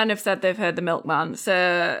the men have said they've heard the milkman,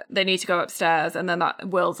 so they need to go upstairs, and then that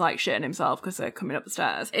Will's like shitting himself because they're coming up the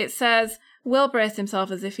stairs. It says, Will braced himself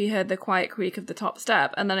as if he heard the quiet creak of the top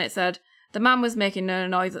step, and then it said, the man was making no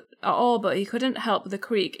noise at all, but he couldn't help the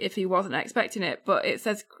creak if he wasn't expecting it. But it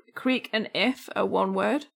says creak and if are one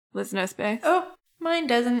word. There's no space. Oh, mine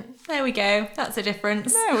doesn't. There we go. That's a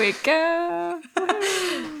difference. There we go.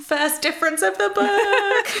 First difference of the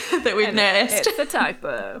book that we've noticed. It's a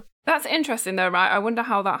typo. That's interesting though, right? I wonder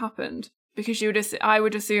how that happened. Because I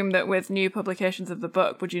would assume that with new publications of the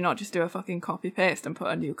book, would you not just do a fucking copy-paste and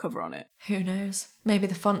put a new cover on it? Who knows? Maybe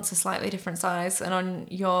the font's a slightly different size, and on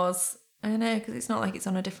yours, I don't know, because it's not like it's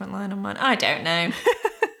on a different line on mine. I don't know.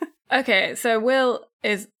 Okay, so Will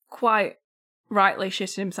is quite rightly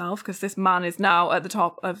shitting himself because this man is now at the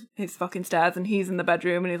top of his fucking stairs and he's in the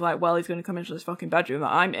bedroom and he's like, well, he's going to come into this fucking bedroom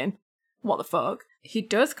that I'm in. What the fuck? He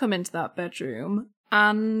does come into that bedroom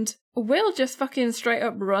and Will just fucking straight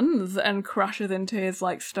up runs and crashes into his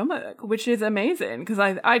like stomach, which is amazing because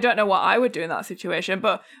I don't know what I would do in that situation,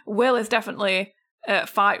 but Will is definitely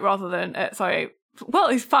fight rather than well,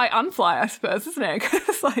 he's fight and flight, I suppose, isn't it?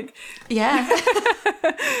 Because like, yeah,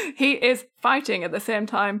 he is fighting at the same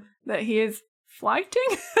time that he is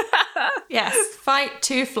flighting. Yes, fight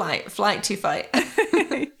to flight, flight to fight.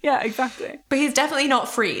 Yeah, exactly. But he's definitely not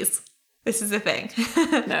freeze. This is the thing.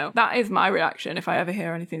 No, that is my reaction if I ever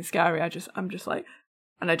hear anything scary. I'm just like,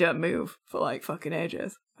 and I don't move for like fucking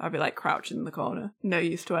ages. I'd be like crouching in the corner, no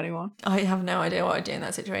use to anyone. I have no idea what I'd do in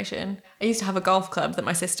that situation. I used to have a golf club that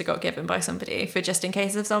my sister got given by somebody for just in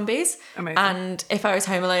case of zombies. Amazing. And if I was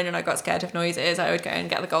home alone and I got scared of noises, I would go and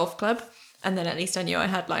get the golf club. And then at least I knew I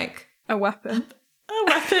had like a weapon.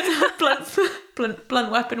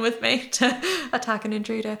 blunt weapon with me to attack an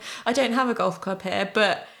intruder. I don't have a golf club here,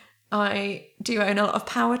 but I do own a lot of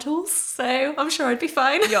power tools, so I'm sure I'd be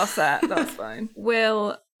fine. You're set, that's fine.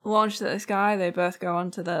 Will launches at this guy, they both go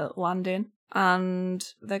onto the landing, and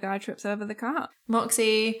the guy trips over the cat.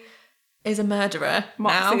 Moxie is a murderer.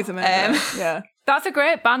 Moxie's a murderer, yeah. That's a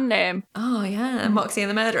great band name. Oh, yeah, Moxie and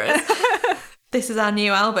the Murderers. This is our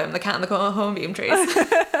new album, The Cat and the Hornbeam Trees.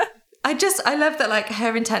 I love that, like,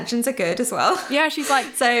 her intentions are good as well. Yeah, she's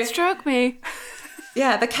like, so stroke me.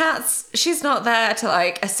 Yeah, the cat's, she's not there to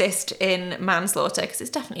like assist in manslaughter because it's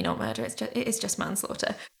definitely not murder. It is just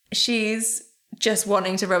manslaughter. She's just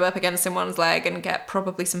wanting to rub up against someone's leg and get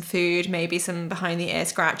probably some food, maybe some behind the ear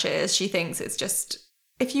scratches. She thinks it's just,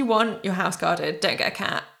 if you want your house guarded, don't get a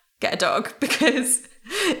cat, get a dog, because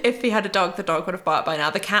if he had a dog, the dog would have barked by now.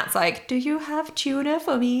 The cat's like, do you have tuna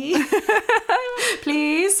for me?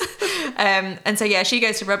 Please. And so, yeah, she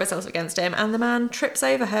goes to rub herself against him and the man trips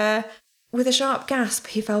over her. With a sharp gasp,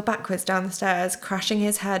 he fell backwards down the stairs, crashing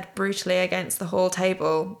his head brutally against the hall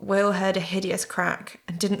table. Will heard a hideous crack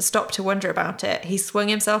and didn't stop to wonder about it. He swung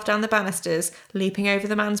himself down the banisters, leaping over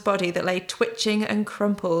the man's body that lay twitching and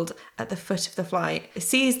crumpled at the foot of the flight,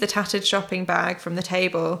 seized the tattered shopping bag from the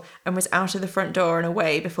table and was out of the front door and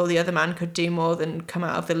away before the other man could do more than come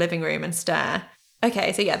out of the living room and stare.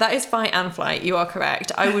 Okay, so yeah, that is fight and flight. You are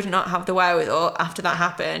correct. I would not have the wherewithal after that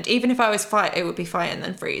happened. Even if I was fight, it would be fight and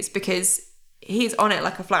then freeze because he's on it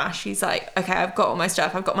like a flash. He's like, okay, I've got all my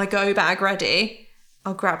stuff. I've got my go bag ready.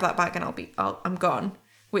 I'll grab that bag and I'm gone.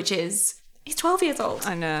 Which is, he's 12 years old.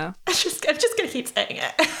 I know. I'm just going to keep saying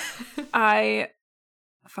it. I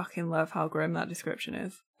fucking love how grim that description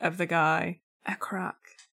is of the guy. A crack.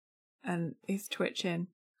 And he's twitching.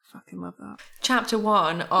 Fucking love that. Chapter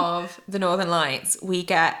 1 of The Northern Lights, we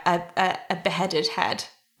get a beheaded head.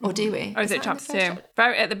 Or do we? Or is it chapter 2?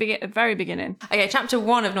 At the very beginning. Okay, chapter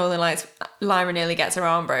 1 of Northern Lights, Lyra nearly gets her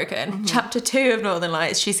arm broken. Mm-hmm. Chapter 2 of Northern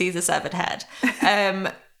Lights, she sees a severed head.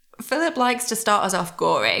 Philip likes to start us off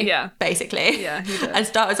gory, basically. Yeah, he does. And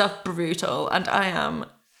start us off brutal. And I'm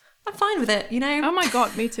fine with it, you know? Oh my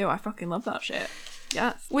God, me too. I fucking love that shit.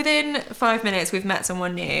 Yes. Within 5 minutes, we've met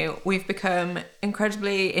someone new. We've become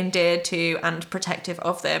incredibly endeared to and protective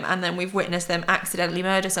of them. And then we've witnessed them accidentally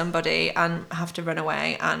murder somebody and have to run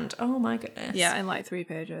away. And oh my goodness. Yeah, in like 3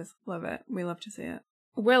 pages. Love it. We love to see it.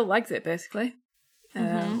 Will likes it, basically.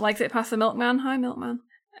 Likes it past the milkman. Hi, milkman.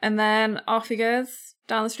 And then off he goes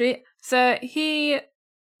down the street. So he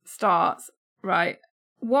starts, right,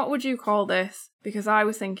 what would you call this? Because I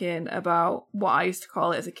was thinking about what I used to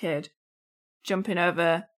call it as a kid. Jumping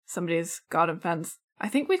over somebody's garden fence. I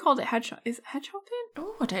think we called it head shop. Is it head shopping?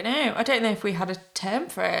 Oh, I don't know. I don't know if we had a term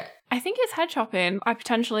for it. I think it's head shopping. I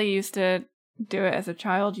potentially used to do it as a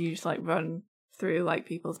child. You just like run through like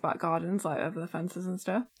people's back gardens, like over the fences and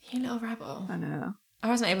stuff. You little rebel. I know. I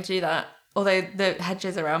wasn't able to do that. Although the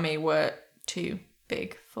hedges around me were too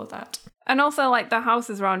big for that. And also, like, the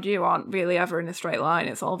houses around you aren't really ever in a straight line.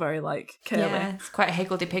 It's all very, like, curly. Yeah, it's quite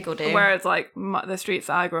higgledy-piggledy. Whereas, like, the streets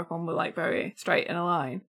I grew up on were, like, very straight in a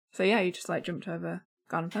line. So, yeah, you just, like, jumped over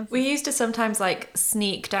garden fences. We used to sometimes, like,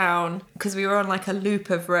 sneak down, because we were on, like, a loop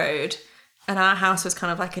of road, and our house was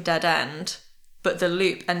kind of like a dead end, but the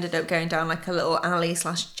loop ended up going down, like, a little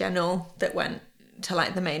alley/channel that went to,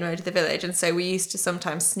 like, the main road of the village. And so we used to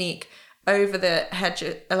sometimes sneak over the hedge,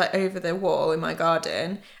 like, over the wall in my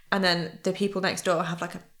garden, and then the people next door have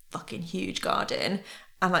like a fucking huge garden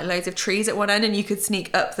and like loads of trees at one end, and you could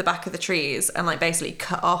sneak up the back of the trees and like basically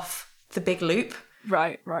cut off the big loop.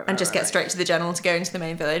 Right. And just get straight to the general to go into the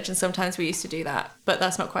main village. And sometimes we used to do that, but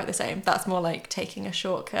that's not quite the same. That's more like taking a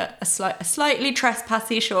shortcut, a slightly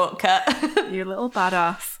trespassy shortcut. You little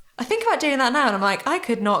badass. I think about doing that now and I'm like, I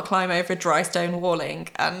could not climb over dry stone walling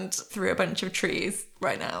and through a bunch of trees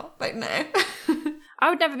right now. Like, no. I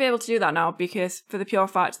would never be able to do that now because for the pure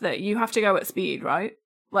fact that you have to go at speed, right?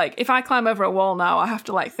 Like, if I climb over a wall now, I have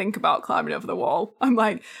to, like, think about climbing over the wall. I'm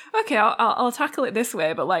like, okay, I'll tackle it this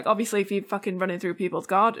way, but, like, obviously if you're fucking running through people's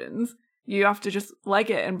gardens, you have to just leg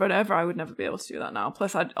it and run over. I would never be able to do that now.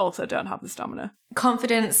 Plus, I also don't have the stamina.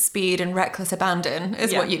 Confidence, speed, and reckless abandon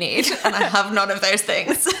is what you need, and I have none of those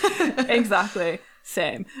things. Exactly.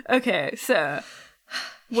 Same. Okay, so...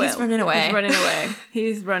 He's running away.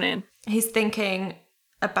 He's running. He's thinking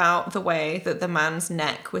about the way that the man's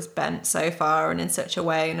neck was bent so far and in such a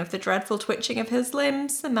way, and of the dreadful twitching of his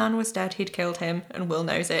limbs. The man was dead, he'd killed him, and Will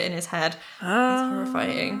knows it in his head. It's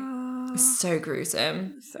horrifying. It's so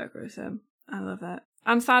gruesome. So gruesome. I love that.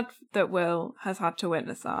 I'm sad that Will has had to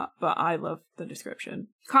witness that, but I love the description.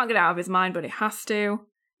 He can't get it out of his mind, but he has to.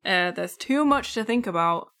 There's too much to think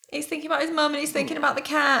about. He's thinking about his mum and he's thinking about the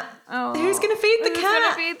cat. Oh, who's going to feed the cat? Who's going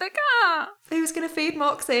to feed the cat? Who's going to feed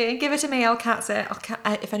Moxie? Give it to me, I'll cat sit.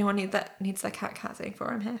 If anyone needs their cat sitting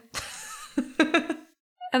for, I'm here.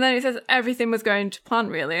 And then he says everything was going to plan,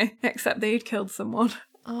 really, except that he'd killed someone.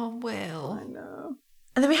 Oh, Will. I know.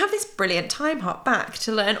 And then we have this brilliant time hop back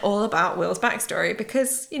to learn all about Will's backstory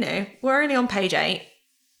because, you know, we're only on page 8.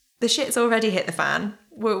 The shit's already hit the fan.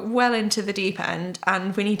 We're well into the deep end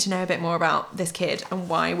and we need to know a bit more about this kid and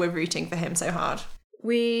why we're rooting for him so hard.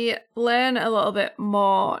 We learn a little bit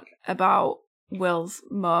more about Will's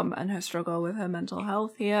mum and her struggle with her mental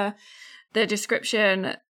health here. The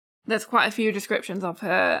description, there's quite a few descriptions of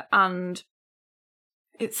her, and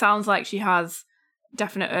it sounds like she has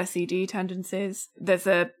definite OCD tendencies. There's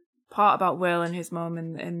a part about Will and his mum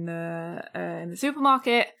in the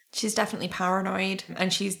supermarket. She's definitely paranoid,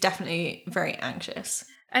 and she's definitely very anxious.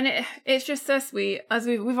 And it's just so sweet, as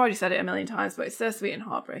we've already said it a million times, but it's so sweet and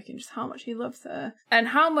heartbreaking just how much he loves her. And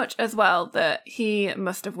how much as well that he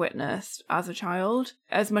must have witnessed as a child.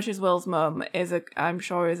 As much as Will's mum I'm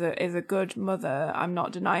sure is a good mother, I'm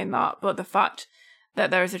not denying that, but the fact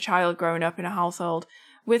that there is a child growing up in a household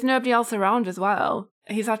with nobody else around as well,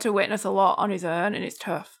 he's had to witness a lot on his own, and it's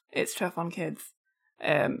tough. It's tough on kids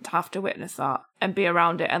to have to witness that and be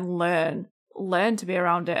around it and learn to be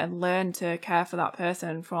around it and learn to care for that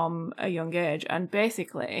person from a young age and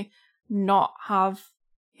basically not have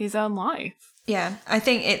his own life. Yeah, I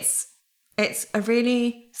think it's a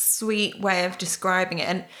really sweet way of describing it.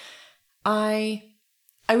 And I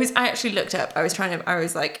actually looked up, I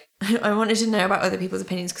was like, I wanted to know about other people's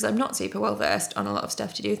opinions because I'm not super well versed on a lot of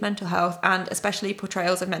stuff to do with mental health, and especially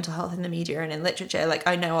portrayals of mental health in the media and in literature. Like,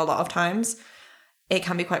 I know a lot of times it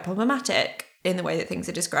can be quite problematic in the way that things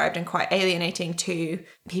are described and quite alienating to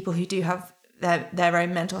people who do have their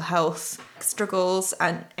own mental health struggles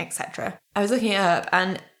and etc. I was looking it up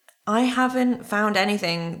and I haven't found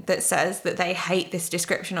anything that says that they hate this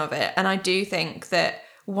description of it. And I do think that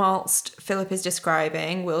whilst Philip is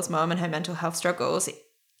describing Will's mum and her mental health struggles,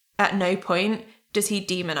 at no point does he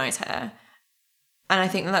demonize her. And I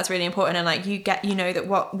think that that's really important. And like you know that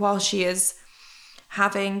while she is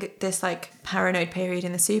having this like paranoid period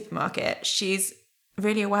in the supermarket, she's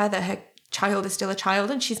really aware that her child is still a child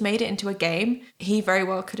and she's made it into a game. He very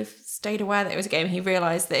well could have stayed aware that it was a game. He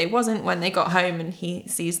realised that it wasn't when they got home and he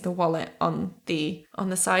sees the wallet on the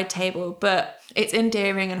side table. But it's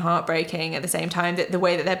endearing and heartbreaking at the same time, that the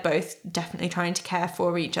way that they're both definitely trying to care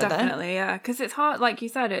for each other. Definitely, yeah. Because it's hard, like you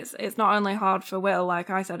said, it's not only hard for Will, like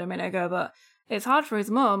I said a minute ago, but it's hard for his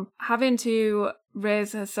mum having to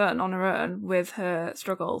raise her son on her own with her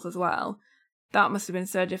struggles as well. That must have been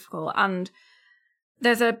so difficult. And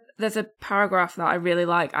there's a paragraph that I really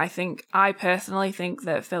like. I personally think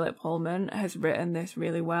that Philip Pullman has written this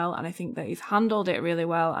really well, and I think that he's handled it really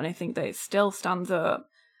well, and I think that it still stands up.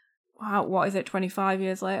 What is it, 25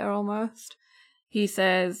 years later almost? He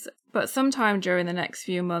says, but sometime during the next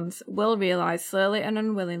few months, Will realised slowly and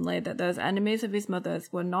unwillingly that those enemies of his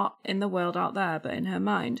mother's were not in the world out there, but in her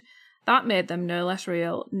mind. That made them no less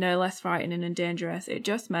real, no less frightening and dangerous. It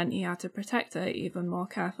just meant he had to protect her even more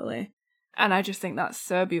carefully. And I just think that's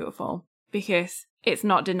so beautiful, because it's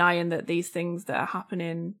not denying that these things that are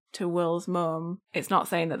happening to Will's mum, it's not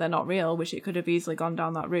saying that they're not real, which it could have easily gone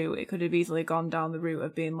down that route. It could have easily gone down the route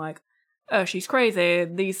of being like, oh, she's crazy,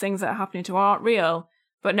 these things that are happening to her aren't real.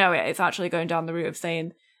 But no, it's actually going down the route of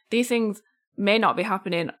saying these things may not be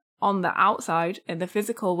happening on the outside in the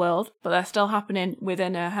physical world, but they're still happening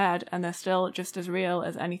within her head, and they're still just as real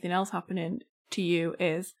as anything else happening to you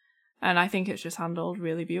is. And I think it's just handled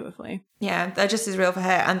really beautifully. Yeah, they're just as real for her,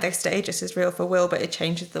 and they stay just as real for Will, but it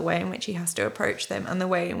changes the way in which he has to approach them and the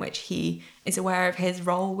way in which he is aware of his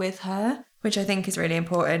role with her, which I think is really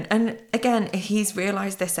important. And again, he's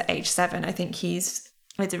realised this at age 7. I think it's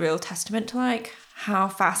a real testament to like how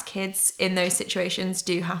fast kids in those situations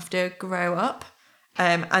do have to grow up.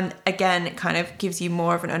 And again, it kind of gives you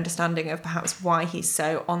more of an understanding of perhaps why he's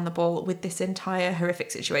so on the ball with this entire horrific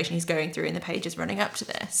situation he's going through in the pages running up to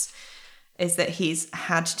this. Is that he's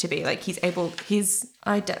had to be like,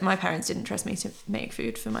 my parents didn't trust me to make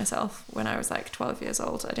food for myself when I was like 12 years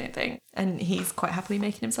old, I don't think. And he's quite happily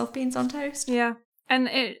making himself beans on toast. Yeah. And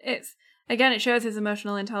it's again, it shows his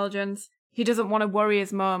emotional intelligence. He doesn't want to worry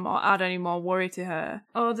his mum or add any more worry to her.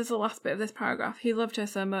 Oh, there's the last bit of this paragraph. He loved her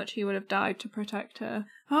so much he would have died to protect her.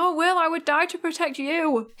 Oh, Will, I would die to protect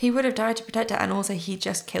you. He would have died to protect her, and also he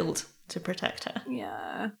just killed to protect her.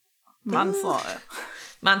 Yeah. Manslaughter.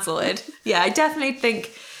 Manslaughtered. Yeah, I definitely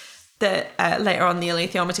think that later on Neil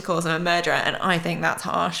Theomity calls him a murderer, and I think that's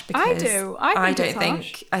harsh. Because I do. I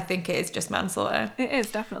think it is just manslaughter. It is,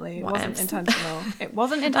 definitely. It wasn't intentional. It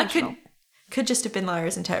wasn't intentional. Could just have been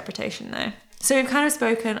Lyra's interpretation though. So we've kind of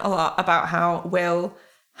spoken a lot about how Will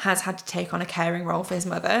has had to take on a caring role for his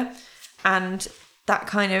mother, and that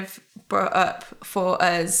kind of brought up for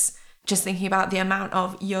us just thinking about the amount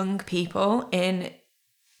of young people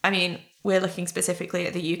we're looking specifically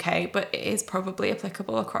at the UK, but it is probably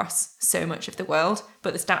applicable across so much of the world.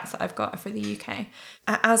 But the stats that I've got are for the UK.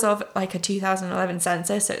 As of like a 2011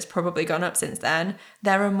 census, so it's probably gone up since then,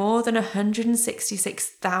 there are more than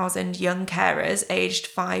 166,000 young carers aged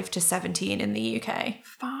 5 to 17 in the UK.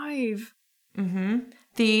 5?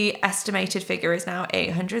 The estimated figure is now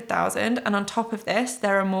 800,000. And on top of this,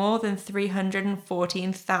 there are more than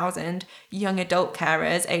 314,000 young adult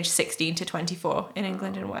carers aged 16 to 24 in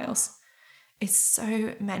England and Wales. It's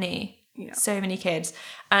so many, so many kids.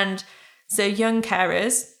 And so young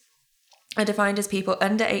carers are defined as people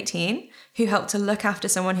under 18 who help to look after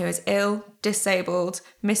someone who is ill, disabled,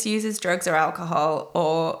 misuses drugs or alcohol,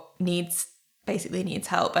 or needs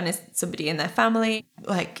help and is somebody in their family.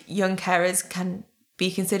 Like, young carers can be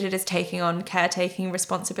considered as taking on caretaking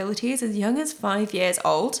responsibilities as young as 5 years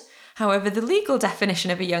old. However, the legal definition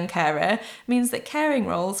of a young carer means that caring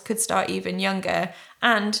roles could start even younger.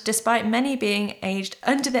 And despite many being aged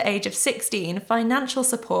under the age of 16, financial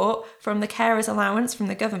support from the carer's allowance from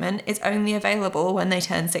the government is only available when they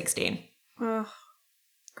turn 16. Oh,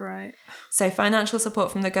 great. So financial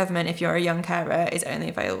support from the government, if you're a young carer, is only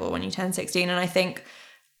available when you turn 16. And I think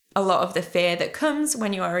a lot of the fear that comes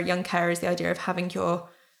when you are a young carer is the idea of having your,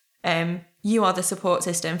 you are the support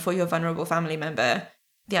system for your vulnerable family member.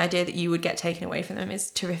 The idea that you would get taken away from them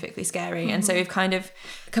is terrifically scary. And so we've kind of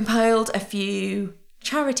compiled a few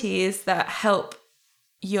charities that help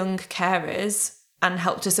young carers and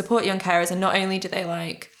help to support young carers. And not only do they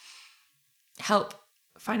like help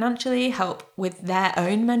financially, help with their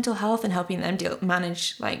own mental health and helping them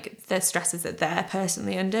manage like the stresses that they're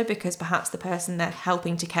personally under, because perhaps the person they're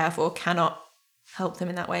helping to care for cannot help them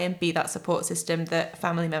in that way and be that support system that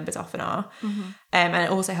family members often are. And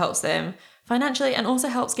it also helps them financially and also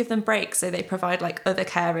helps give them breaks. So they provide like other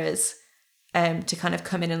carers to kind of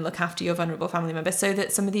come in and look after your vulnerable family member, so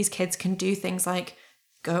that some of these kids can do things like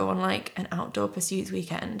go on like an outdoor pursuits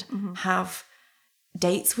weekend, have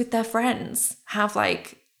dates with their friends, have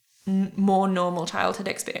like more normal childhood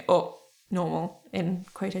experience, or normal in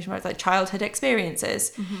quotation marks, like childhood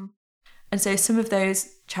experiences. And so some of those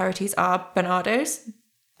charities are Barnardo's,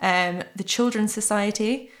 the Children's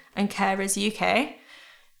Society, and Carers UK.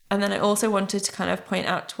 And then I also wanted to kind of point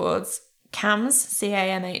out towards CAMHS,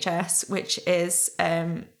 CAMHS, which is,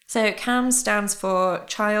 so CAMHS stands for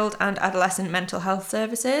Child and Adolescent Mental Health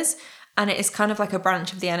Services. And it is kind of like a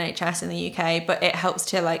branch of the NHS in the UK, but it helps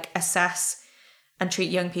to like assess and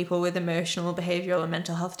treat young people with emotional, behavioural and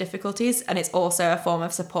mental health difficulties. And it's also a form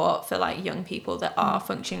of support for like young people that are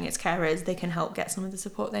functioning as carers. They can help get some of the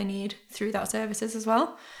support they need through that services as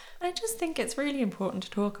well. I just think it's really important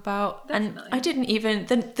to talk about. Definitely. And I didn't even,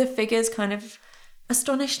 the figures kind of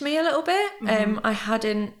astonished me a little bit. I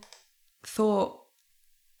hadn't thought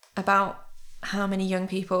about how many young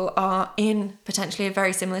people are in potentially a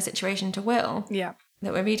very similar situation to Will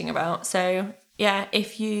that we're reading about. So yeah,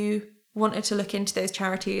 if you wanted to look into those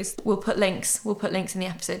charities, we'll put links in the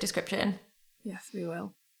episode description. Yes, we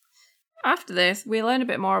will. After this, we learn a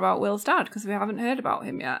bit more about Will's dad, because we haven't heard about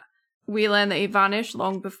him yet. We learn that he vanished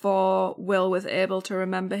long before Will was able to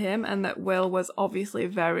remember him, and that Will was obviously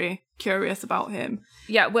very curious about him.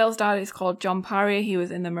 Yeah, Will's dad is called John Parry. He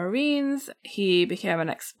was in the Marines. He became an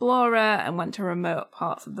explorer and went to remote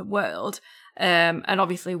parts of the world. And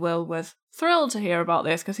obviously Will was thrilled to hear about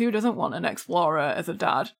this, because who doesn't want an explorer as a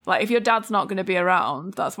dad? Like, if your dad's not going to be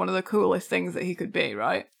around, that's one of the coolest things that he could be,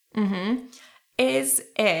 right? Is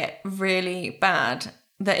it really bad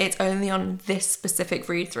that it's only on this specific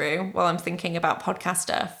read through, while I'm thinking about podcast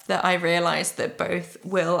stuff, that I realised that both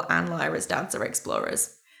Will and Lyra's dads are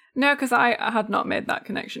explorers? No, because I had not made that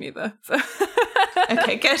connection either. So.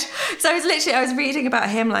 Okay, good. So I was reading about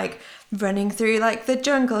him like running through like the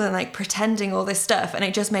jungle and like pretending all this stuff, and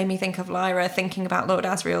it just made me think of Lyra thinking about Lord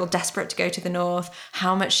Asriel, desperate to go to the north,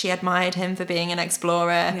 how much she admired him for being an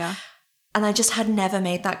explorer. Yeah. And I just had never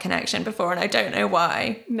made that connection before, and I don't know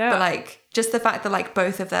why. No. But like just the fact that like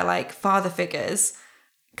both of their like father figures,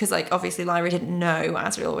 because like obviously Lyra didn't know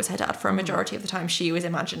Asriel was her dad for a majority of the time. She was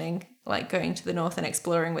imagining like going to the north and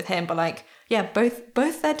exploring with him, but like yeah,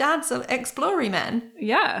 both their dads are exploring men.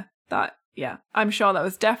 Yeah, I'm sure that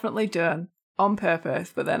was definitely done on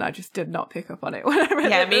purpose, but then I just did not pick up on it when I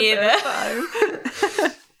read it. Me either.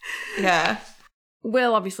 Yeah.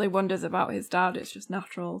 Will obviously wonders about his dad. It's just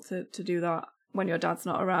natural to do that when your dad's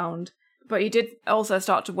not around. But he did also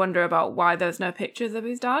start to wonder about why there's no pictures of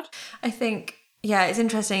his dad. I think, yeah, it's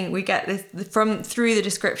interesting. We get this through the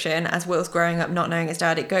description as Will's growing up not knowing his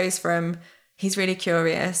dad. It goes from he's really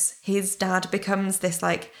curious. His dad becomes this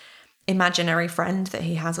like imaginary friend that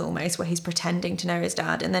he has almost, where he's pretending to know his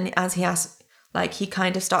dad. And then as he asks, like he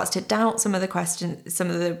kind of starts to doubt some of the questions, some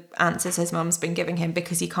of the answers his mum's been giving him,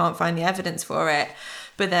 because he can't find the evidence for it.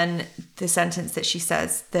 But then the sentence that she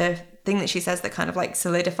says, the thing that she says that kind of like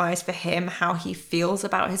solidifies for him how he feels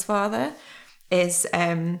about his father is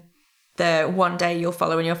that the one day you'll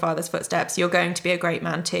follow in your father's footsteps, you're going to be a great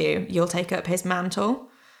man too. You'll take up his mantle.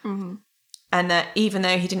 Mm-hmm. And that even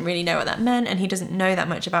though he didn't really know what that meant and he doesn't know that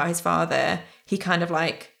much about his father, he kind of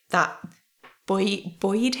like that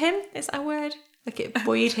buoyed him. Is that a word? Like it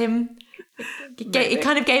buoyed him. It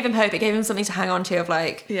kind of gave him hope. It gave him something to hang on to of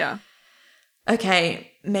like, yeah,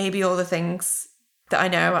 okay, maybe all the things that I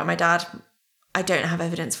know about my dad, I don't have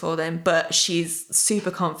evidence for them, but she's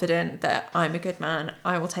super confident that I'm a good man.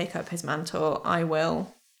 I will take up his mantle. I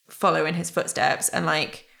will follow in his footsteps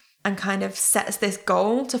and kind of sets this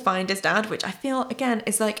goal to find his dad, which I feel again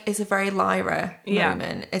is a very Lyra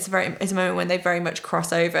moment. It's a moment when they very much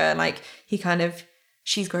cross over. Like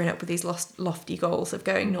she's grown up with these lofty goals of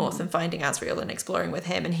going north and finding Asriel and exploring with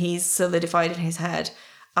him, and he's solidified in his head,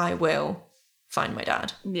 I will find my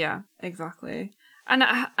dad. Yeah, exactly. And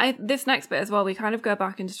I this next bit as well, we kind of go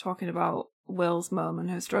back into talking about Will's mum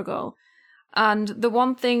and her struggle. And the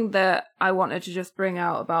one thing that I wanted to just bring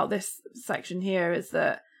out about this section here is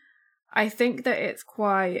that I think that it's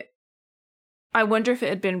quite... I wonder if it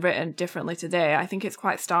had been written differently today. I think it's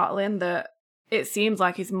quite startling that it seems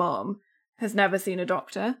like his mum has never seen a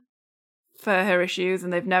doctor for her issues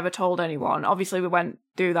and they've never told anyone. Obviously, we went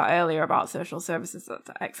through that earlier about social services,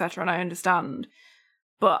 etc., and I understand.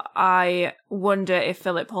 But I wonder if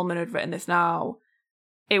Philip Pullman had written this now,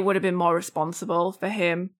 it would have been more responsible for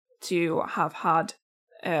him to have had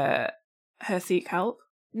her seek help.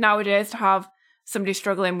 Nowadays, to have somebody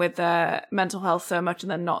struggling with their mental health so much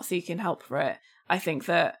and then not seeking help for it, I think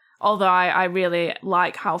that although I really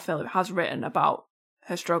like how Philip has written about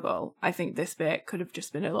her struggle, I think this bit could have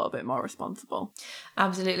just been a little bit more responsible.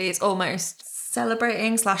 Absolutely. It's almost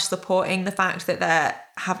celebrating / supporting the fact that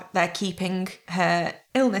they're keeping her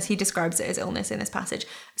illness, he describes it as illness in this passage,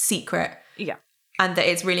 secret. Yeah. And that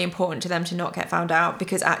it's really important to them to not get found out,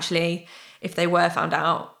 because actually if they were found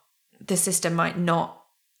out, the system might not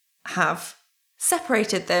have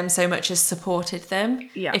separated them so much as supported them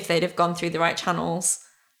if they'd have gone through the right channels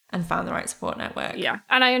and found the right support network. Yeah.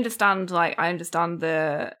 And I understand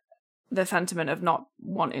the sentiment of not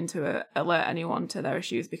wanting to alert anyone to their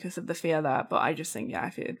issues because of the fear there. But I just think,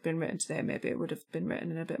 if it had been written today, maybe it would have been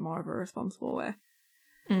written in a bit more of a responsible way.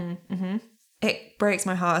 Mm-hmm. It breaks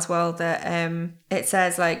my heart as well that it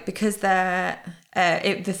says because they're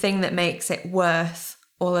the thing that makes it worth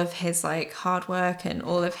all of his hard work and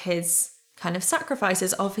all of his kind of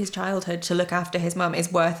sacrifices of his childhood to look after his mum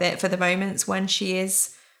is worth it for the moments when she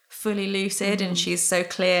is fully lucid and she's so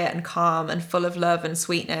clear and calm and full of love and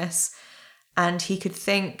sweetness, and he could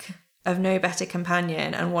think of no better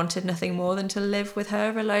companion and wanted nothing more than to live with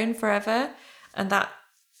her alone forever. And that,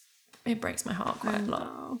 it breaks my heart quite a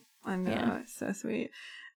lot. I know, It's so sweet.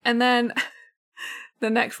 And then the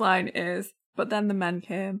next line is, but then the men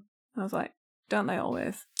came. I was like, don't they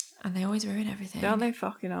always? And they always ruin everything. Don't they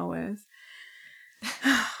fucking always?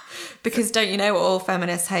 Because don't you know all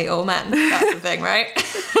feminists hate all men? That's the thing, right?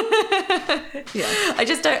 Yeah. I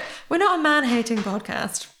just don't... We're not a man-hating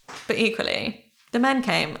podcast, but equally, the men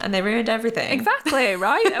came and they ruined everything. Exactly,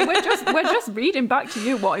 right? And we're just reading back to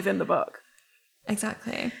you what is in the book.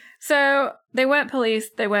 Exactly. So they weren't police,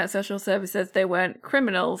 they weren't social services, they weren't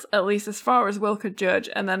criminals, at least as far as Will could judge.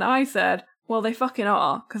 And then I said, well, they fucking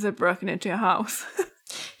are, because they've broken into your house.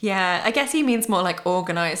 Yeah, I guess he means more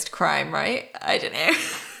organised crime, right? I don't know.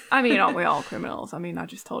 I mean, aren't we all criminals? I mean, I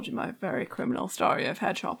just told you my very criminal story of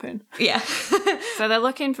head shopping. Yeah. So they're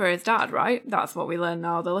looking for his dad, right? That's what we learn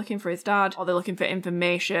now. They're looking for his dad, or they're looking for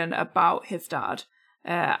information about his dad.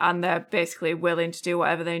 And they're basically willing to do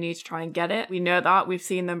whatever they need to try and get it. We know that. We've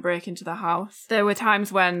seen them break into the house. There were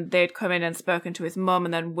times when they'd come in and spoken to his mum,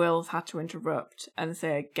 and then Will's had to interrupt and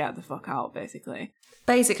say, get the fuck out, basically.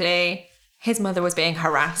 Basically, his mother was being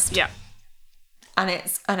harassed. Yeah. And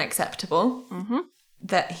it's unacceptable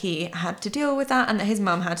that he had to deal with that and that his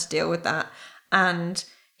mum had to deal with that. And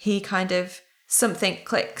he kind of, something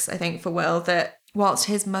clicks, I think, for Will, that whilst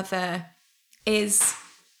his mother is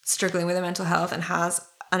struggling with her mental health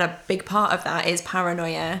and a big part of that is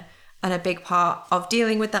paranoia, and a big part of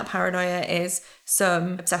dealing with that paranoia is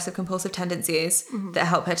some obsessive compulsive tendencies that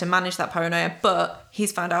help her to manage that paranoia. But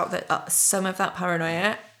he's found out that some of that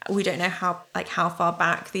paranoia, we don't know how far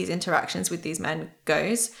back these interactions with these men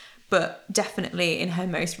goes, but definitely in her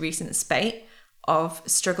most recent spate of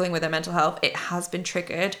struggling with her mental health, it has been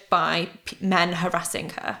triggered by men harassing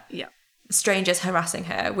her. Yeah. Strangers harassing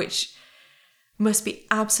her, which must be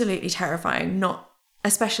absolutely terrifying, not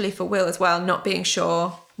especially for Will as well, not being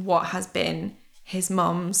sure what has been in his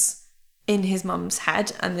mum's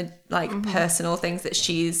head and the personal things that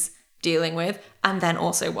she's dealing with, and then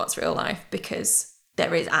also what's real life, because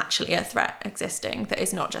there is actually a threat existing that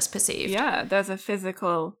is not just perceived. Yeah, there's a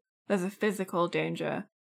physical danger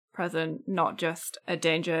present, not just a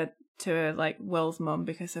danger to like Will's mum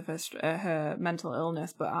because of her mental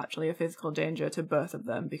illness, but actually a physical danger to both of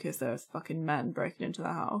them because there's fucking men breaking into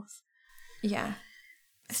the house. Yeah,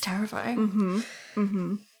 it's terrifying.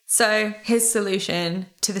 So his solution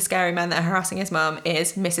to the scary men that are harassing his mum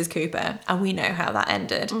is Mrs. Cooper, and we know how that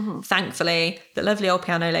ended. Thankfully, the lovely old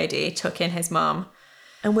piano lady took in his mum,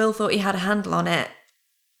 and Will thought he had a handle on it,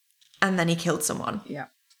 and then he killed someone. Yeah.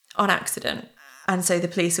 On accident. And so the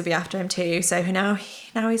police will be after him too. So now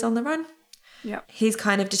he's on the run. Yeah. He's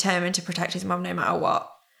kind of determined to protect his mum no matter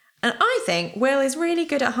what. And I think Will is really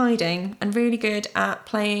good at hiding and really good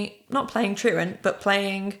at not playing truant, but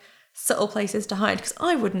playing subtle places to hide, because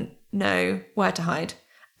I wouldn't know where to hide.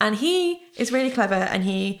 And he is really clever, and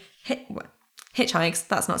he hitchhikes.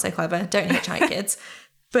 That's not so clever. Don't hitchhike, kids.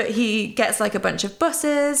 But he gets like a bunch of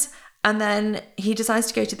buses, and then he decides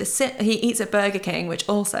to go to he eats at Burger King, which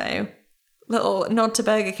also, little nod to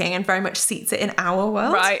Burger King, and very much seats it in our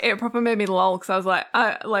world. Right, it probably made me lol, because I was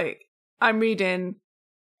like, I'm reading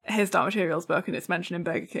his Dark Materials book and it's mentioning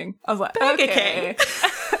Burger King. I was like, Burger King.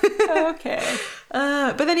 Okay.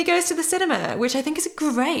 But then he goes to the cinema, which I think is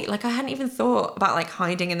great. Like, I hadn't even thought about like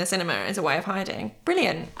hiding in the cinema as a way of hiding.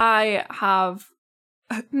 Brilliant. I have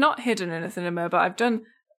not hidden in a cinema, but I've done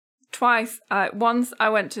twice. Once I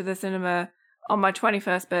went to the cinema on my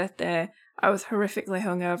 21st birthday. I was horrifically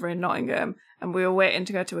hungover in Nottingham, and we were waiting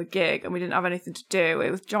to go to a gig, and we didn't have anything to do. It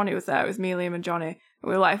was Johnny was there. It was me, Liam, and Johnny. And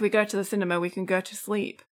we were like, if we go to the cinema, we can go to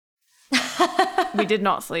sleep. We did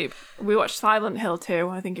not sleep. We watched Silent Hill 2,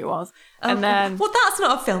 I think it was. And then... Well, that's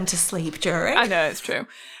not a film to sleep during. I know, it's true.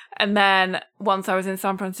 And then once I was in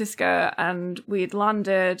San Francisco, and we'd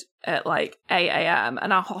landed at like 8 a.m.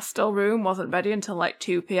 and our hostel room wasn't ready until like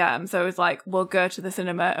 2 p.m. So it was like, we'll go to the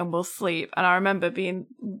cinema and we'll sleep. And I remember being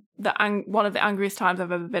one of the angriest times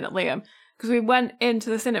I've ever been at Liam, because we went into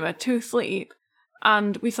the cinema to sleep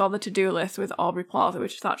and we saw The To-Do List with Aubrey Plaza,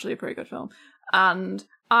 which is actually a pretty good film. And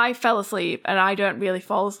I fell asleep, and I don't really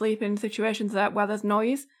fall asleep in situations where there's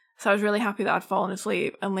noise. So I was really happy that I'd fallen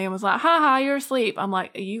asleep. And Liam was like, haha, you're asleep. I'm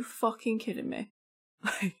like, are you fucking kidding me?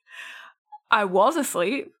 Like, I was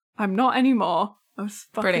asleep. I'm not anymore. I was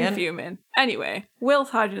fucking fuming. Anyway,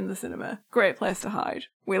 Will's hiding in the cinema. Great place to hide.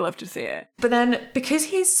 We love to see it. But then, because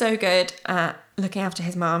he's so good at looking after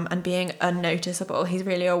his mum and being unnoticeable, he's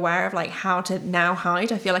really aware of like how to now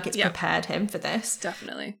hide. I feel like it's prepared him for this.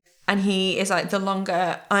 Definitely. And he is like, the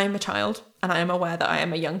longer I'm a child and I am aware that I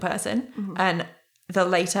am a young person, and the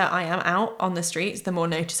later I am out on the streets, the more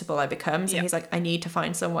noticeable I become. So he's like, I need to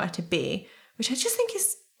find somewhere to be, which I just think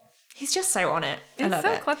he's just so on it. I love it.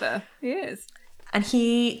 He's so clever. He is. And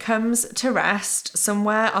he comes to rest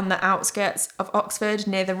somewhere on the outskirts of Oxford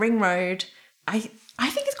near the Ring Road. I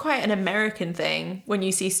think it's quite an American thing when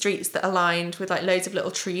you see streets that are lined with like loads of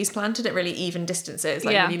little trees planted at really even distances,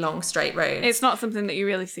 like really long straight roads. It's not something that you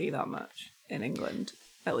really see that much in England,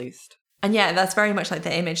 at least. And yeah, that's very much like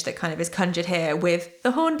the image that kind of is conjured here with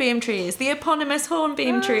the hornbeam trees, the eponymous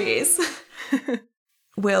hornbeam trees.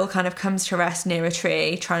 Will kind of comes to rest near a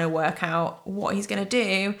tree, trying to work out what he's going to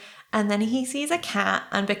do. And then he sees a cat,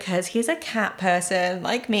 and because he's a cat person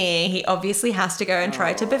like me, he obviously has to go and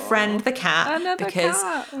try to befriend the cat. Another because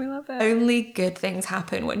cat. We love it. Only good things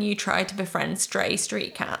happen when you try to befriend stray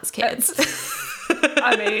street cats, kids.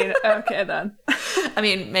 I mean, okay then. I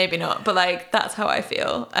mean, maybe not, but like, that's how I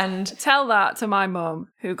feel. And tell that to my mum,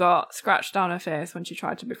 who got scratched down her face when she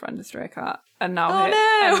tried to befriend a stray cat, and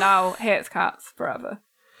now hates cats forever.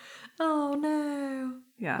 Oh no.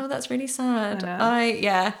 Yeah. Oh, that's really sad.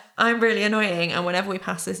 I'm really annoying, and whenever we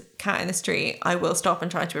pass this cat in the street, I will stop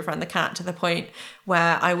and try to befriend the cat, to the point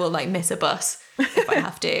where I will like miss a bus if I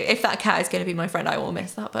have to. If that cat is going to be my friend, I will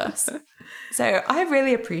miss that bus. So I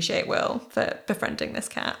really appreciate Will for befriending this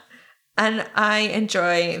cat. And I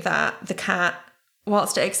enjoy that the cat,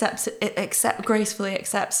 whilst it gracefully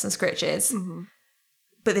accepts some scritches,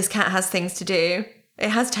 but this cat has things to do. It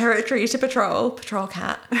has territory to patrol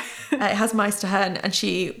cat. It has mice to hunt, and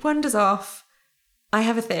she wanders off. I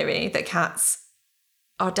have a theory that cats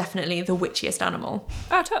are definitely the witchiest animal.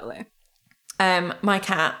 Oh, totally. My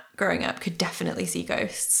cat, growing up, could definitely see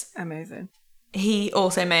ghosts. Amazing. He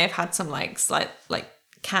also may have had some slight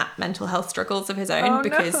cat mental health struggles of his own,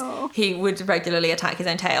 because he would regularly attack his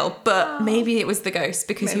own tail. But maybe it was the ghost,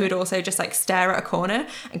 because he would also just stare at a corner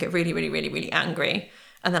and get really, really, really, really angry.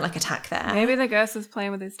 And then attack there. Maybe the ghost was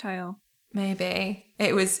playing with his tail. Maybe.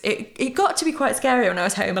 It got to be quite scary when I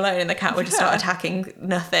was home alone and the cat would just start attacking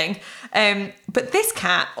nothing. But this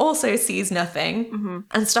cat also sees nothing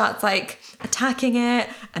and starts like attacking it,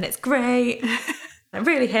 and it's great. I'm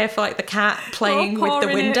really here for like the cat playing with the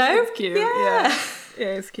window. It's cute. Yeah,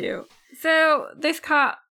 it's cute. So this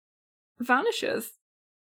cat vanishes.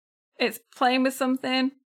 It's playing with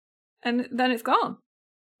something and then it's gone.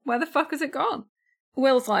 Where the fuck has it gone?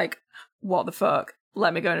 Will's like, what the fuck?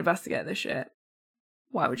 Let me go and investigate this shit.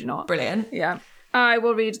 Why would you not? Brilliant. Yeah. I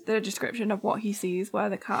will read the description of what he sees where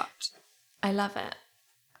the cat. I love it.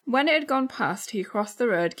 When it had gone past, he crossed the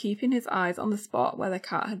road, keeping his eyes on the spot where the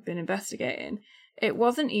cat had been investigating. It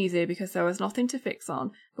wasn't easy because there was nothing to fix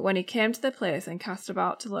on, but when he came to the place and cast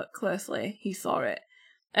about to look closely, he saw it.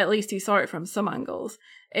 At least he saw it from some angles.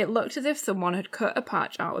 It looked as if someone had cut a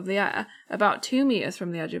patch out of the air, about 2 meters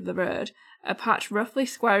from the edge of the road, a patch roughly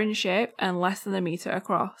square in shape and less than a meter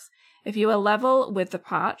across. If you were level with the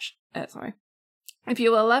patch so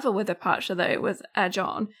that it was edge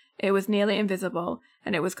on, it was nearly invisible,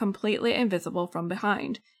 and it was completely invisible from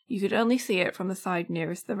behind. You could only see it from the side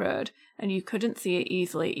nearest the road, and you couldn't see it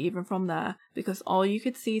easily even from there, because all you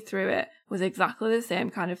could see through it was exactly the same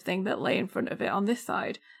kind of thing that lay in front of it on this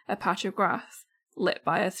side, a patch of grass, lit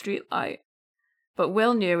by a street light. But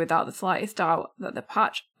Will knew without the slightest doubt that the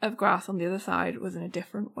patch of grass on the other side was in a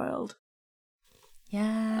different world.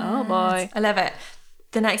 Yeah. Oh boy. I love it.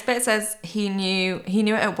 The next bit says he knew it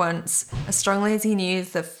at once, as strongly as he knew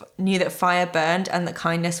that fire burned and that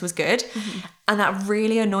kindness was good. And that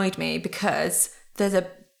really annoyed me because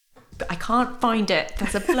I can't find it.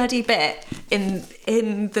 There's a bloody bit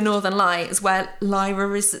in the Northern Lights where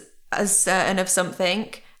Lyra is as certain of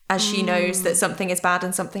something as she knows that something is bad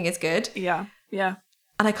and something is good. Yeah. Yeah.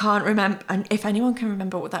 And I can't remember. And if anyone can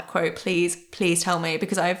remember what that quote, please tell me,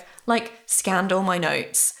 because I've like scanned all my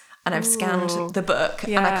notes and I've scanned the book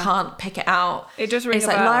and I can't pick it out. It just rings It's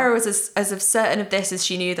like a bell. Lyra was as of certain of this as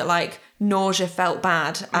she knew that like nausea felt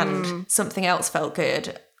bad and something else felt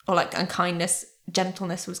good, or like unkindness,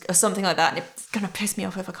 gentleness was, or something like that. And it's gonna piss me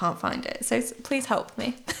off if I can't find it. So please help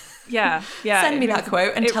me. Yeah. Send me that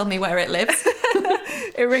quote and tell me where it lives.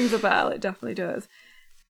 It rings a bell. It definitely does.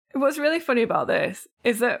 What's really funny about this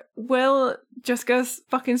is that Will just goes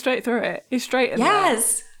fucking straight through it. He's straight in there.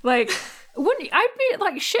 Yes. Like, I'd be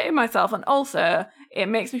like shitting myself. And also, it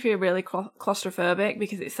makes me feel really claustrophobic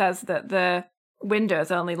because it says that the window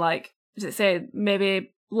is only like, does it say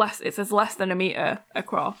maybe less? It says less than a meter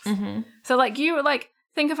across. So like you like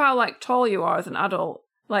think of how like tall you are as an adult.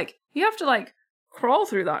 Like you have to like crawl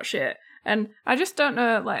through that shit. And I just don't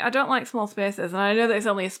know. Like I don't like small spaces, and I know that it's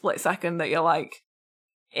only a split second that you're like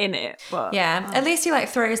in it, but at least he like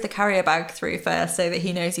throws the carrier bag through first so that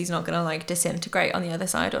he knows he's not gonna like disintegrate on the other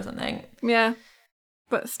side or something. Yeah,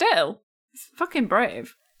 but still, it's fucking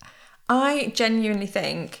brave. I genuinely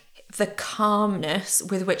think the calmness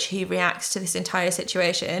with which he reacts to this entire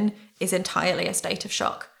situation is entirely a state of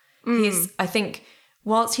shock. I think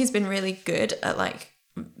whilst he's been really good at like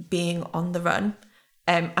being on the run,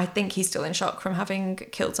 I think he's still in shock from having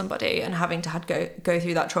killed somebody and having to go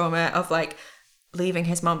through that trauma of like leaving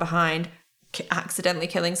his mom behind, accidentally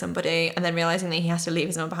killing somebody, and then realizing that he has to leave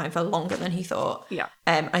his mom behind for longer than he thought. Yeah.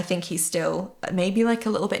 I think he's still maybe like a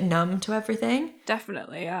little bit numb to everything.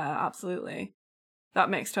 Definitely, yeah, absolutely. That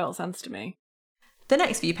makes total sense to me. The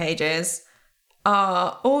next few pages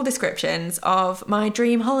are all descriptions of my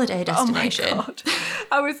dream holiday destination. Oh my God.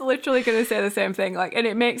 I was literally going to say the same thing. Like, and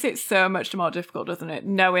it makes it so much more difficult, doesn't it?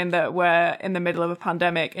 Knowing that we're in the middle of a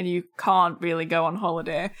pandemic and you can't really go on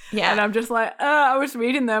holiday. Yeah. And I'm just like, I was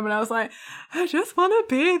reading them and I was like, I just want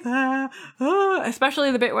to be there.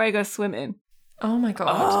 Especially the bit where he goes swimming. Oh my God.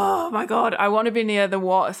 Oh my God. I want to be near the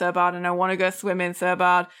water so bad and I want to go swimming so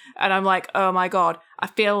bad. And I'm like, oh my God. I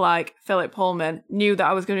feel like Philip Pullman knew that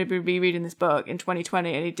I was going to be reading this book in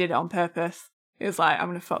 2020 and he did it on purpose. It was like, I'm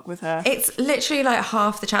going to fuck with her. It's literally like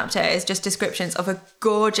half the chapter is just descriptions of a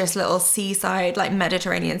gorgeous little seaside, like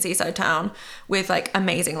Mediterranean seaside town with like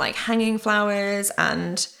amazing like hanging flowers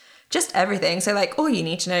and just everything. So like all you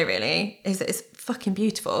need to know really is that it's fucking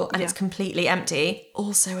beautiful and it's completely empty.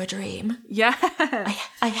 Also a dream. Yeah.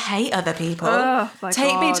 I hate other people. Oh, my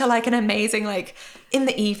Take me God. to like an amazing, like in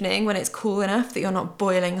the evening when it's cool enough that you're not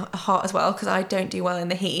boiling hot as well, because I don't do well in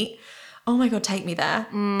the heat. Oh my God, take me there.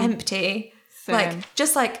 Empty. Same. Like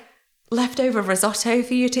just like leftover risotto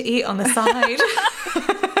for you to eat on the side.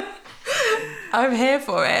 I'm here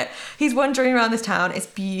for it. He's wandering around this town. It's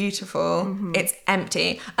beautiful. It's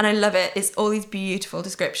empty. And I love it. It's all these beautiful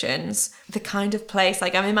descriptions. The kind of place,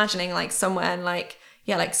 like I'm imagining like somewhere in like,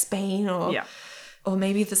 like Spain or or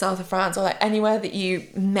maybe the south of France, or like anywhere that you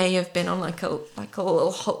may have been on like a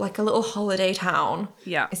little holiday town.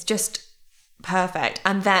 Yeah. It's just perfect.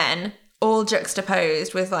 And then all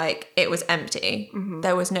juxtaposed with like it was empty.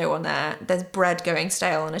 There was no one there. There's bread going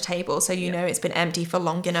stale on a table, so you know it's been empty for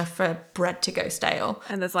long enough for bread to go stale.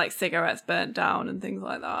 And there's like cigarettes burnt down and things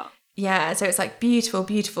like that. Yeah, so it's like beautiful,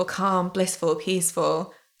 beautiful, calm, blissful,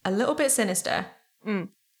 peaceful, a little bit sinister.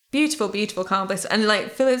 Beautiful, beautiful, calm, blissful. And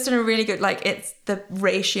like Philip's done a really good, like it's the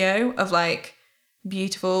ratio of like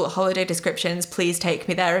beautiful holiday descriptions, please take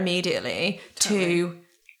me there immediately, to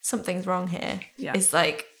something's wrong here. Yeah. It's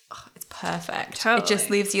like, oh, it's perfect. Totally. It just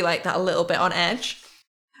leaves you like that a little bit on edge.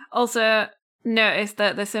 Also, notice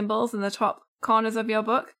that the symbols in the top corners of your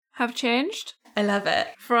book have changed I love it.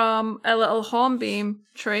 from a little hornbeam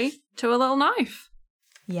tree to a little knife.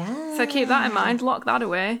 Yeah. So keep that in mind. Lock that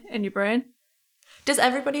away in your brain. Does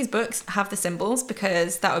everybody's books have the symbols?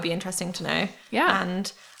 Because that would be interesting to know. Yeah.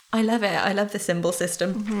 And I love it. I love the symbol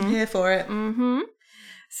system. I'm here for it.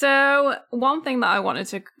 So one thing that I wanted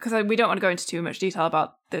to, because we don't want to go into too much detail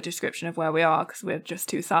about the description of where we are, because we're just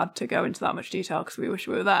too sad to go into that much detail because we wish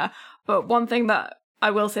we were there. But one thing that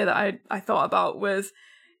I will say that I thought about was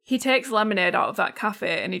he takes lemonade out of that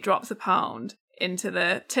cafe and he drops £1 into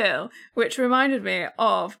the till, which reminded me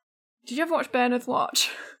of, did you ever watch Bernard's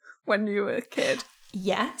Watch when you were a kid?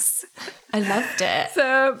 Yes. I loved it.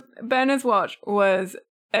 So Bernard's Watch was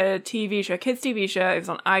a TV show, kids TV show. It was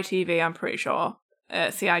on ITV, I'm pretty sure,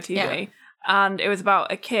 CITV. Yeah. And it was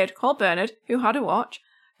about a kid called Bernard who had a watch,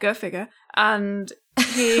 go figure, and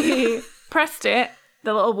he pressed it,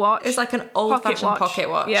 the little watch. It's like an old-fashioned pocket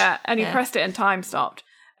watch. Yeah, and he pressed it and time stopped.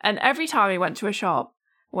 And every time he went to a shop,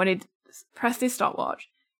 when he'd pressed his stopwatch,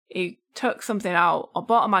 he took something out or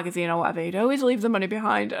bought a magazine or whatever, he'd always leave the money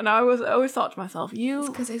behind. And I always thought to myself,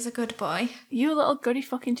 because he's a good boy. You little goody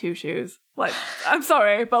fucking two-shoes. Like, I'm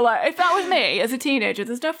sorry, but like, if that was me as a teenager,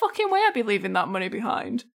 there's no fucking way I'd be leaving that money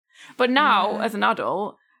behind. But now, as an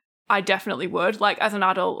adult, I definitely would. Like, as an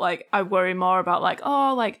adult, like, I worry more about like,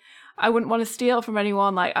 oh, like, I wouldn't want to steal from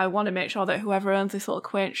anyone. Like, I want to make sure that whoever owns this little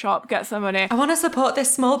quaint shop gets their money. I want to support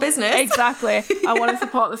this small business. Exactly. I want to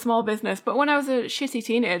support the small business. But when I was a shitty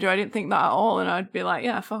teenager, I didn't think that at all. And I'd be like,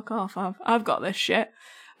 yeah, fuck off. I've got this shit.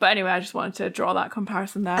 But anyway, I just wanted to draw that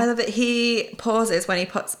comparison there. I love that he pauses when he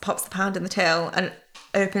pops the £1 in the till and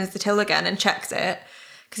opens the till again and checks it.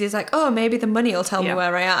 Because he's like, oh, maybe the money will tell me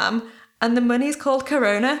where I am. And the money's called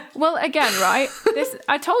Corona. Well, again, right?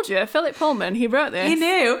 I told you, Philip Pullman, he wrote this. He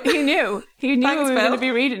knew. He knew Thanks, we were Phil. going to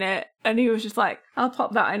be reading it. And he was just like, I'll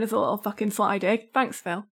pop that in as a little fucking slide egg. Thanks,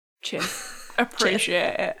 Phil. Cheers.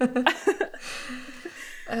 Appreciate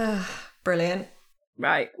it. Brilliant.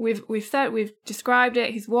 Right. We've described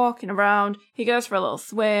it. He's walking around. He goes for a little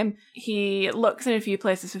swim. He looks in a few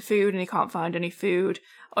places for food and he can't find any food.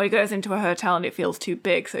 Or he goes into a hotel and it feels too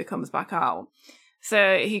big, so he comes back out.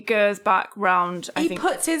 So he goes back round, I think. He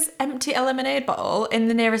puts his empty lemonade bottle in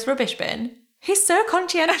the nearest rubbish bin. He's so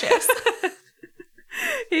conscientious.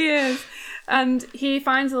 He is. And he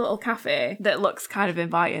finds a little cafe that looks kind of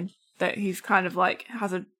inviting, that he's kind of like,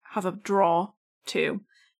 has a draw to.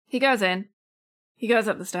 He goes in. He goes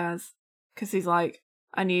up the stairs because he's like,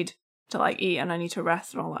 I need to like eat and I need to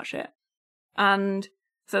rest and all that shit. And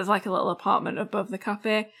so there's like a little apartment above the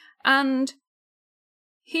cafe. And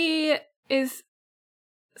he is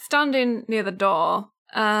standing near the door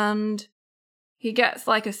and he gets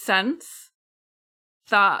like a sense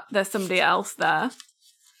that there's somebody else there.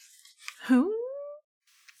 Who?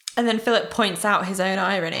 And then Philip points out his own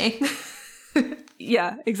irony.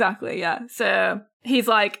 Yeah, exactly, yeah. So he's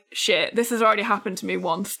like, shit, this has already happened to me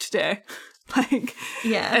once today. Like,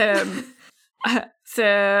 yeah.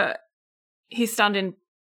 So he's standing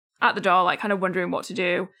at the door, like kind of wondering what to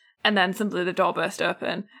do. And then suddenly the door burst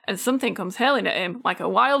open and something comes hailing at him like a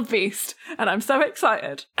wild beast. And I'm so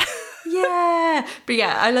excited. Yeah. But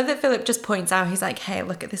yeah, I love that Philip just points out, he's like, hey,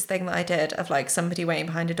 look at this thing that I did of like somebody waiting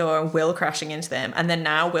behind a door and Will crashing into them. And then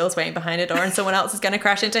now Will's waiting behind a door and someone else is going to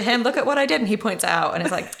crash into him. Look at what I did. And he points it out and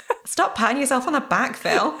it's like, stop patting yourself on the back,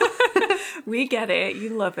 Phil. We get it. You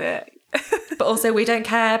love it. But also we don't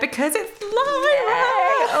care because it's Lyra.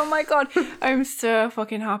 Oh my God. I'm so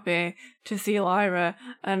fucking happy to see Lyra.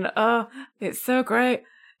 And it's so great.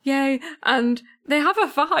 Yay. And they have a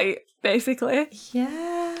fight, basically.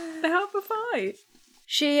 Yeah. They have a fight.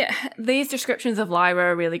 These descriptions of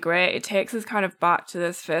Lyra are really great. It takes us kind of back to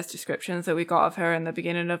those first descriptions that we got of her in the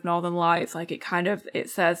beginning of Northern Lights. Like it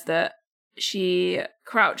says that she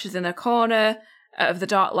crouches in a corner of the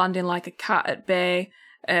dark landing like a cat at bay.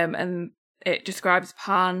 And it describes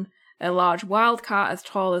Pan. a large wildcat as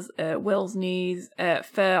tall as Will's knees,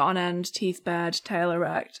 fur on end, teeth bared, tail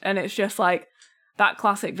erect. And it's just like that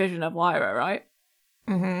classic vision of Lyra, right?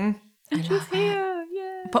 Mm-hmm. And she's here,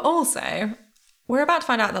 yeah. But also, we're about to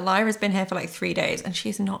find out that Lyra's been here for like 3 days and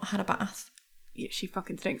she's not had a bath. Yeah, she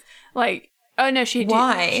fucking stinks. Like, oh no,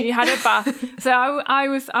 Why? She had a bath. So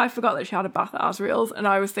I forgot that she had a bath at Asriel's, and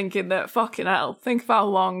I was thinking that fucking hell, think of how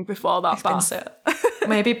long before that bath.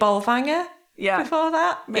 Maybe Bolvanger? Yeah. Before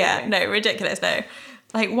that? Maybe. Yeah, no, ridiculous, no.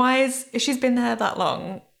 Like, if she's been there that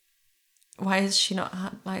long, why has she not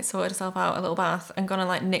had, like, sorted herself out a little bath and gone and,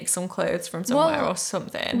 like, nick some clothes from somewhere or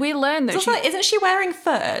something? We learned that like, isn't she wearing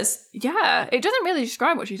furs? Yeah, it doesn't really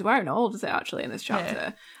describe what she's wearing at all, does it, actually, in this chapter?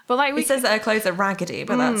 Yeah. But, like, It says that her clothes are raggedy,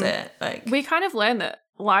 but that's it. Like, we kind of learned that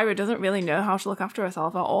Lyra doesn't really know how to look after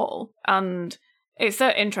herself at all. And it's so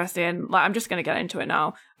interesting. Like, I'm just going to get into it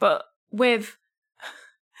now. But with...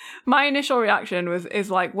 my initial reaction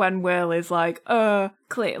is like when Will is like,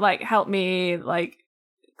 help me, like,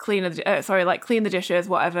 clean the dishes,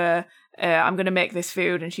 whatever. I'm going to make this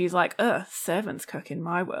food. And she's like, servants cook in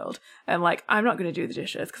my world. And, like, I'm not going to do the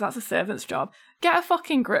dishes because that's a servant's job. Get a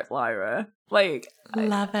fucking grip, Lyra. Like,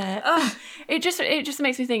 love it. It just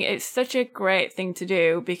makes me think it's such a great thing to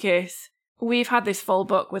do, because we've had this full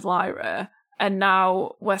book with Lyra, and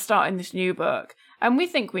now we're starting this new book, and we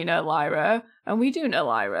think we know Lyra, and we do know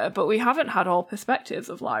Lyra, but we haven't had all perspectives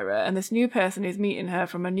of Lyra, and this new person is meeting her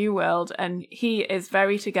from a new world, and he is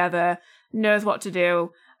very together, knows what to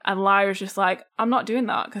do, and Lyra's just like, I'm not doing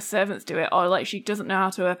that because servants do it, or like she doesn't know how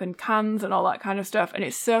to open cans and all that kind of stuff, and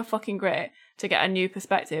it's so fucking great to get a new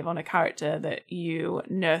perspective on a character that you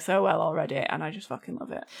know so well already, and I just fucking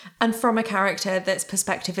love it. And from a character that's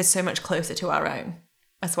perspective is so much closer to our own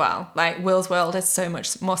as well. Like, Will's world is so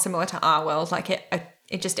much more similar to our world. Like,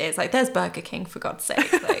 it just is. Like, there's Burger King, for God's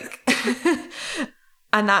sake. Like,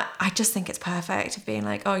 and that, I just think it's perfect of being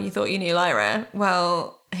like, oh, you thought you knew Lyra?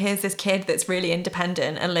 Well, here's this kid that's really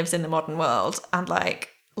independent and lives in the modern world, and, like,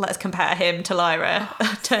 let's compare him to Lyra.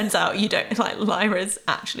 Turns out you don't, like, Lyra's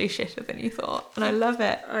actually shitter than you thought. And I love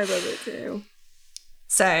it. I love it too.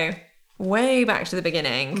 So, way back to the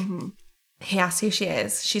beginning, he asks who she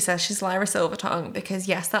is. She says she's Lyra Silvertongue because,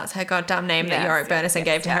 yes, that's her goddamn name that Yorick Burnison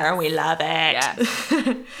gave to her, and we love it.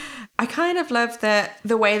 Yeah. I kind of love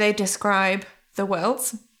the way they describe the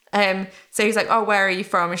worlds. So he's like, oh, where are you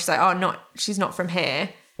from? And she's like, oh, she's not from here.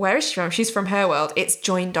 Where is she from? She's from her world. It's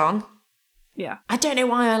Joined On. Yeah. I don't know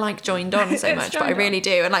why I like Joined On so much, but I really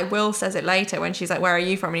do. And, like, Will says it later when she's like, where are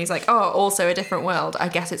you from? And he's like, oh, also a different world. I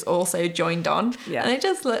guess it's also Joined On. Yeah. And I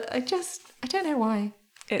don't know why.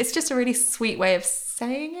 It's just a really sweet way of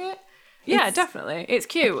saying it. Yeah, definitely. It's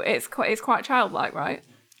cute. It's quite childlike, right?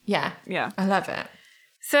 Yeah. Yeah. I love it.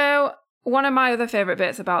 So one of my other favourite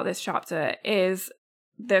bits about this chapter is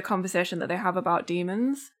the conversation that they have about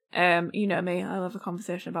demons. You know me, I love a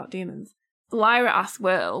conversation about demons. Lyra asks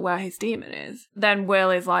Will where his demon is. Then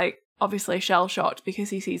Will is, like, obviously shell-shocked because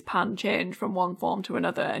he sees Pan change from one form to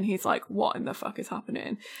another, and he's like, what in the fuck is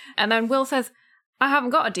happening? And then Will says, I haven't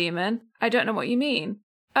got a demon. I don't know what you mean.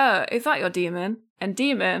 Oh, is that your demon? And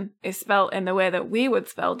demon is spelled in the way that we would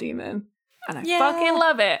spell demon. And I fucking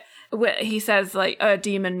love it. He says, like, a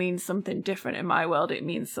demon means something different in my world. It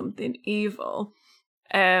means something evil.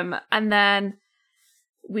 And then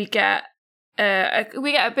we get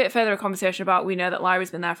a bit further a conversation about, we know that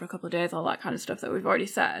Lyra's been there for a couple of days, all that kind of stuff that we've already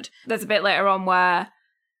said. There's a bit later on where,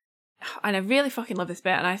 and I really fucking love this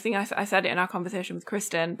bit, and I think I said it in our conversation with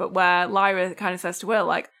Kristen, but where Lyra kind of says to Will,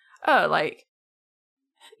 like, oh, like,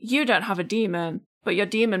 you don't have a demon, but your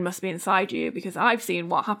demon must be inside you, because I've seen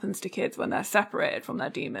what happens to kids when they're separated from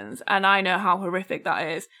their demons, and I know how horrific that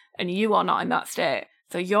is, and you are not in that state,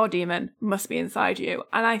 so your demon must be inside you.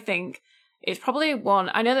 And I think it's probably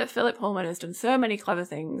I know that Philip Pullman has done so many clever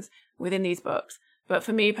things within these books, but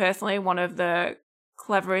for me personally, one of the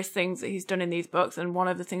cleverest things that he's done in these books, and one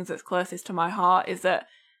of the things that's closest to my heart, is that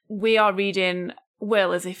we are reading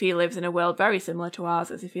Will as if he lives in a world very similar to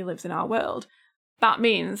ours, as if he lives in our world. That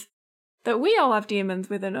means that we all have demons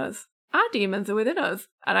within us. Our demons are within us.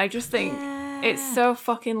 And I just think it's so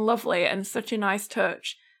fucking lovely and such a nice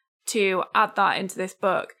touch to add that into this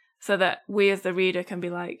book, so that we as the reader can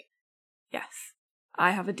be like, yes,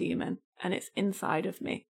 I have a demon and it's inside of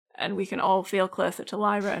me. And we can all feel closer to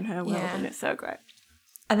Lyra and her world, and it's so great.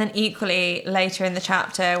 And then equally later in the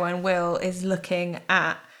chapter, when Will is looking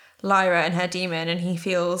at Lyra and her demon and he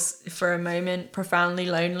feels for a moment profoundly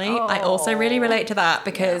lonely, I also really relate to that,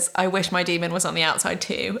 because I wish my demon was on the outside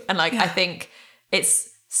too. And, like, I think it's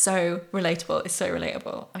so relatable. It's so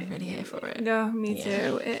relatable. I'm really here for it. No, me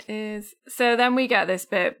too. It is. So then we get this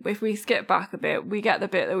bit, if we skip back a bit, we get the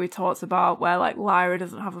bit that we talked about where like Lyra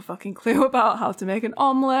doesn't have a fucking clue about how to make an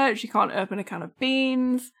omelette. She can't open a can of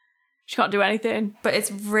beans. She can't do anything. But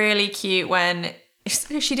it's really cute when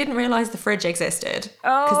she didn't realise the fridge existed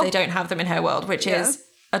because they don't have them in her world, which is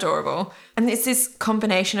adorable. And it's this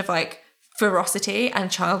combination of like ferocity and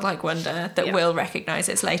childlike wonder that Will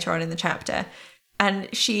recognises later on in the chapter.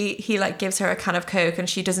 And he like gives her a can of Coke and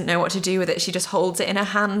she doesn't know what to do with it. She just holds it in her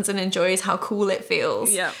hands and enjoys how cool it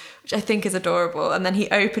feels. Yeah. Which I think is adorable. And then he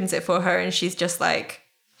opens it for her and she's just like,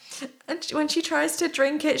 and when she tries to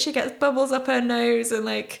drink it, she gets bubbles up her nose and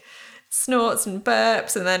like snorts and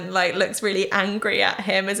burps and then like looks really angry at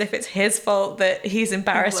him as if it's his fault that he's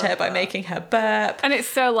embarrassed her by making her burp. And it's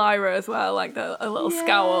so Lyra as well, like a little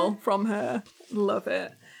scowl from her. Love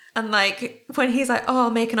it. And like when he's like, oh,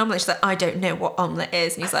 I'll make an omelette, she's like, I don't know what omelette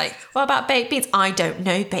is. And he's like, what about baked beans? I don't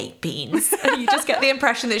know baked beans. And you just get the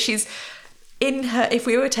impression that she's in her, if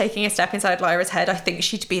we were taking a step inside Lyra's head, I think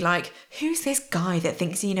she'd be like, who's this guy that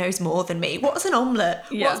thinks he knows more than me? What's an omelette?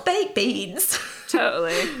 What's baked beans?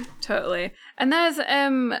 Totally. And there's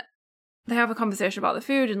they have a conversation about the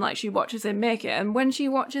food and like she watches him make it. And when she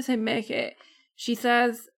watches him make it, she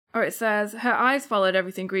says, or it says, her eyes followed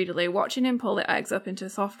everything greedily, watching him pull the eggs up into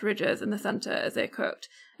soft ridges in the centre as they cooked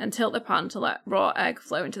and tilt the pan to let raw egg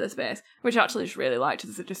flow into the space, which I actually just really liked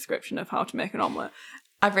as a description of how to make an omelette.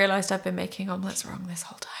 I've realised I've been making omelettes wrong this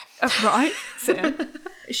whole time. Right? Same.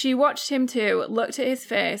 She watched him too, looked at his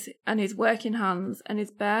face and his working hands and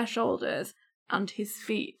his bare shoulders and his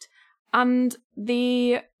feet. And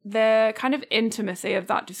the kind of intimacy of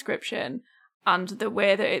that description and the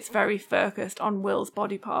way that it's very focused on Will's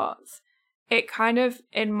body parts, it kind of,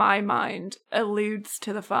 in my mind, alludes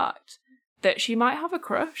to the fact that she might have a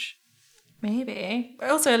crush. Maybe.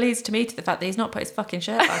 It also alludes to me to the fact that he's not put his fucking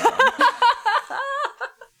shirt back on.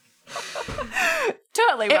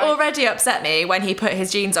 Totally right. It already upset me when he put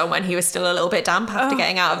his jeans on when he was still a little bit damp after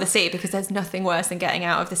getting out of the sea, because there's nothing worse than getting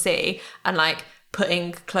out of the sea and like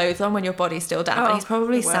putting clothes on when your body's still damp. And he's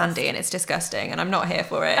probably sandy and it's disgusting and I'm not here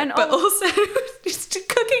for it. And but also just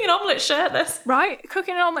cooking an omelette shirtless. Right?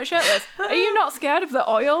 Cooking an omelette shirtless. Are you not scared of the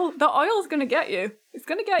oil? The oil's going to get you. It's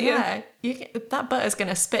going to get you. Yeah. That butter's going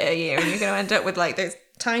to spit at you and you're going to end up with like those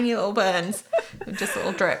tiny little burns and just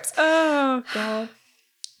little drips. Oh, God.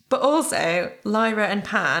 But also, Lyra and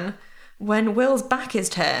Pan, when Will's back is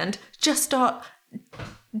turned, just start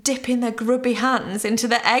dipping their grubby hands into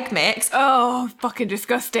the egg mix. Oh, fucking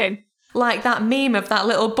disgusting. Like that meme of that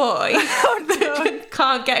little boy that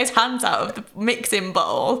can't get his hands out of the mixing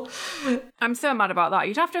bowl. I'm so mad about that.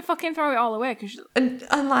 You'd have to fucking throw it all away. And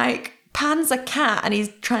like, Pan's a cat and he's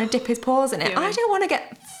trying to dip his paws in it. I don't want to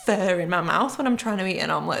get fur in my mouth when I'm trying to eat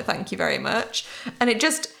an omelette, thank you very much. And it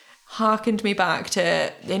just harkened me back to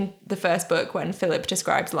in the first book when Philip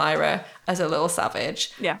describes Lyra as a little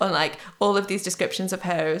savage. Yeah. And like all of these descriptions of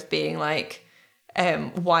her as being like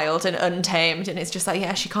wild and untamed, and it's just like,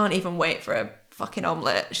 yeah, she can't even wait for a fucking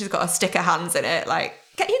omelette. She's got to stick her hands in it. Like,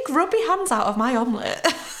 get your grubby hands out of my omelette.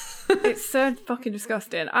 It's so fucking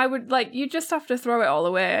disgusting. I would like, you just have to throw it all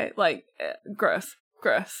away. Like, gross.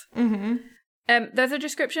 Mm-hmm. There's a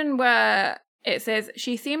description where it says,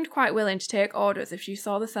 she seemed quite willing to take orders if she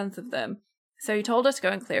saw the sense of them. So he told her to go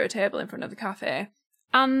and clear a table in front of the cafe.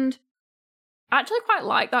 And I actually quite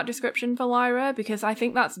like that description for Lyra, because I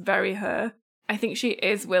think that's very her. I think she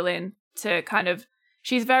is willing to kind of,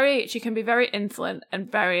 she can be very insolent and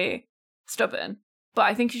very stubborn. But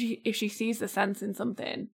I think if she sees the sense in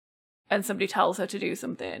something and somebody tells her to do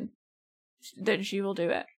something, then she will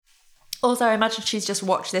do it. Also, I imagine she's just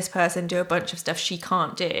watched this person do a bunch of stuff she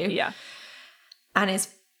can't do. Yeah. And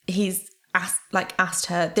he's asked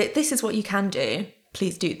her, this is what you can do.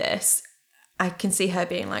 Please do this. I can see her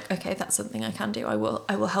being like, okay, that's something I can do. I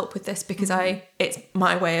will help with this because it's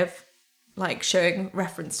my way of like showing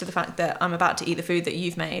reference to the fact that I'm about to eat the food that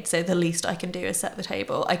you've made. So the least I can do is set the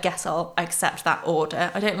table. I guess I'll accept that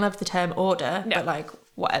order. I don't love the term order, but like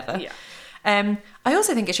whatever. Yeah. I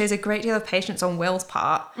also think it shows a great deal of patience on Will's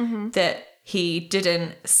part that he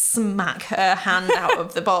didn't smack her hand out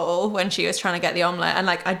of the bowl when she was trying to get the omelette. And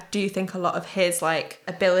like, I do think a lot of his like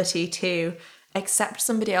ability to accept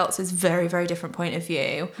somebody else's very, very different point of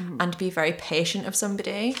view and be very patient of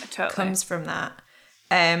somebody comes from that.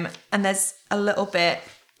 And there's a little bit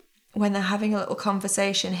when they're having a little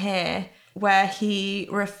conversation here where he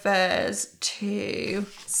refers to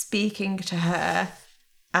speaking to her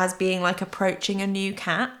as being like approaching a new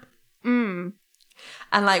cat.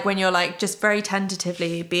 And like when you're like just very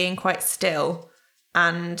tentatively being quite still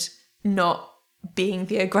and not being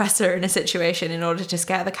the aggressor in a situation in order to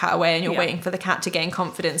scare the cat away, and you're waiting for the cat to gain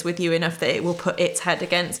confidence with you enough that it will put its head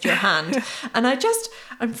against your hand. And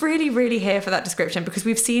I'm really, really here for that description, because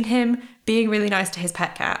we've seen him being really nice to his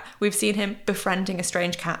pet cat. We've seen him befriending a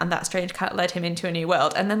strange cat, and that strange cat led him into a new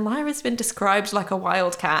world. And then Lyra's been described like a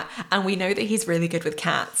wild cat, and we know that he's really good with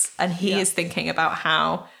cats, and he is thinking about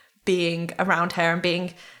how being around her and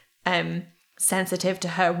being sensitive to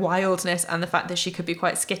her wildness and the fact that she could be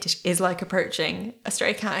quite skittish is like approaching a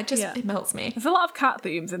stray cat. It melts me. There's a lot of cat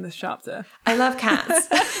themes in this chapter. I love cats.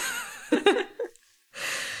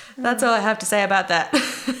 That's all I have to say about that.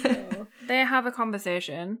 They have a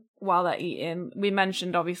conversation while they're eating. We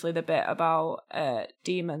mentioned obviously the bit about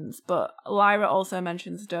demons, but Lyra also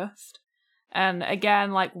mentions dust. And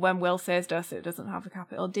again, like when Will says dust, it doesn't have a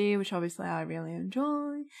capital D, which obviously I really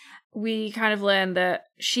enjoy. We kind of learn that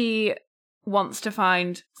she wants to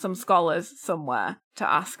find some scholars somewhere to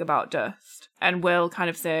ask about dust. And Will kind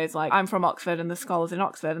of says, like, I'm from Oxford and the scholars in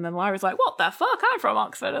Oxford. And then Lyra's like, what the fuck? I'm from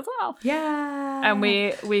Oxford as well. Yeah. And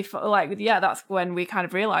we like, yeah, that's when we kind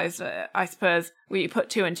of realised, I suppose, we put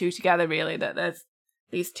two and two together, really, that there's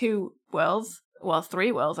these two worlds. Well,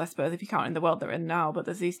 three worlds, I suppose, if you count in the world they're in now. But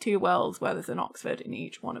there's these two worlds where there's an Oxford in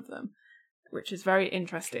each one of them, which is very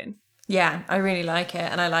interesting. Yeah, I really like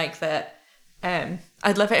it. And I like that.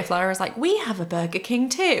 I'd love it if Lyra was like, we have a Burger King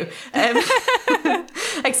too.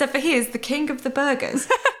 Except for he is the king of the burgers.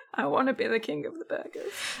 I want to be the king of the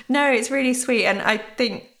burgers. No, it's really sweet. And I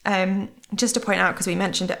think, just to point out, because we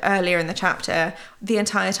mentioned it earlier in the chapter, the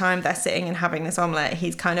entire time they're sitting and having this omelette,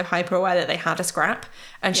 he's kind of hyper aware that they had a scrap.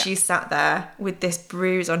 And she's sat there with this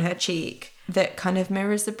bruise on her cheek that kind of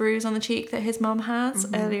mirrors the bruise on the cheek that his mum has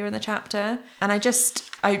earlier in the chapter. And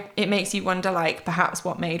it makes you wonder, like, perhaps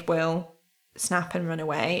what made Will snap and run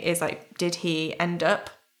away is, like, did he end up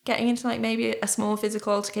getting into, like, maybe a small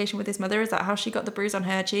physical altercation with his mother? Is that how she got the bruise on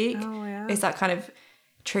her cheek? Oh, yeah. Is that kind of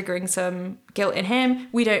triggering some guilt in him?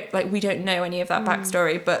 We don't know any of that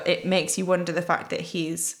backstory, but it makes you wonder the fact that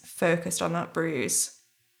he's focused on that bruise.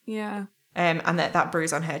 Yeah. And that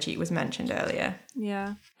bruise on her cheek was mentioned earlier.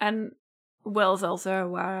 Yeah. And Will's also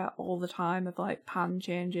aware all the time of, like, Pan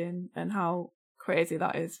changing and how crazy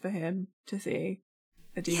that is for him to see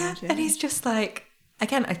a demon change. And he's just like,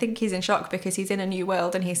 again, I think he's in shock because he's in a new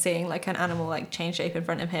world and he's seeing, like, an animal, like, change shape in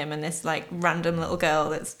front of him, and this, like, random little girl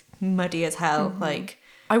that's muddy as hell. Like,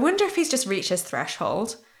 I wonder if he's just reached his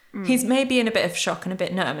threshold. He's maybe in a bit of shock and a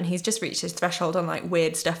bit numb, and he's just reached his threshold on, like,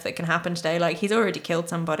 weird stuff that can happen today. Like, he's already killed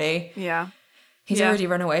somebody. Yeah. He's already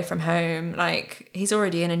run away from home. Like, he's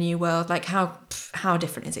already in a new world. Like, how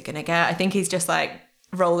different is it going to get? I think he's just, like,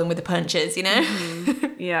 rolling with the punches, you know?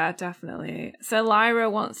 Yeah, definitely. So Lyra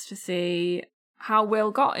wants to see how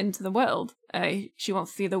Will got into the world. She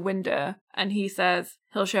wants to see the window, and he says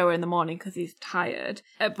he'll show her in the morning because he's tired,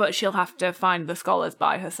 but she'll have to find the scholars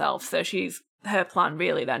by herself. So her plan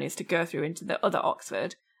really then is to go through into the other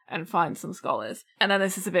Oxford and find some scholars. And then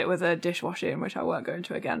this is a bit with a dishwashing, which I won't go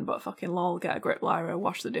into again, but fucking lol, get a grip, Lyra,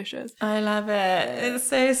 wash the dishes. I love it. It's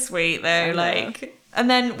so sweet though. Like, and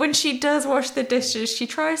then when she does wash the dishes, she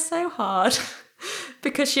tries so hard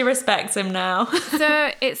because she respects him now.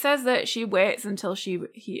 So it says that she waits until she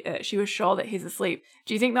was sure that he's asleep.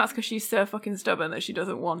 Do you think that's because she's so fucking stubborn that she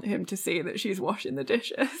doesn't want him to see that she's washing the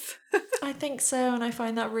dishes? I think so, and I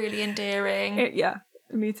find that really endearing. Yeah,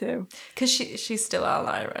 me too. Because she's still our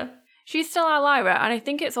Lyra. She's still our Lyra, and I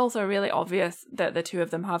think it's also really obvious that the two of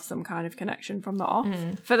them have some kind of connection from the off.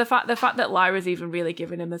 For the fact that Lyra's even really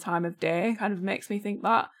giving him the time of day kind of makes me think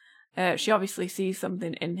that. She obviously sees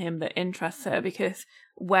something in him that interests her, because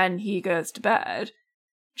when he goes to bed,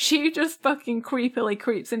 she just fucking creepily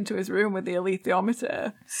creeps into his room with the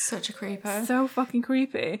alethiometer. Such a creeper. So fucking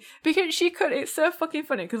creepy. Because it's so fucking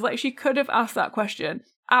funny, because, like, she could have asked that question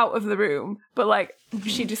out of the room, but, like,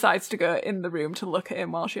 she decides to go in the room to look at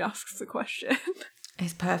him while she asks the question.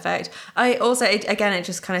 It's perfect. I also, again, it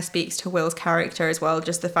just kind of speaks to Will's character as well,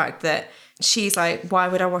 just the fact that she's like, why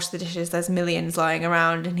would I wash the dishes? There's millions lying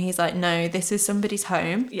around. And he's like, no, this is somebody's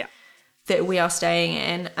home that we are staying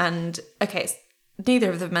in. And, okay, neither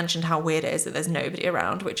of them mentioned how weird it is that there's nobody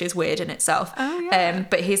around, which is weird in itself. Oh, yeah.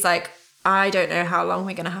 But he's like, I don't know how long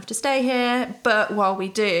we're going to have to stay here, but while we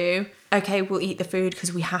do, okay, we'll eat the food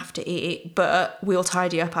because we have to eat, but we'll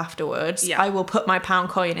tidy up afterwards. Yeah. I will put my pound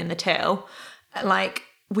coin in the till. Like,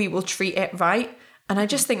 we will treat it right. And I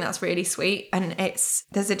just think that's really sweet. And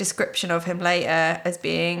there's a description of him later as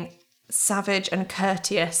being savage and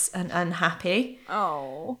courteous and unhappy.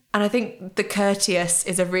 Oh. And I think the courteous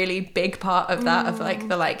is a really big part of that, of like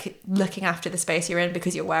the like looking after the space you're in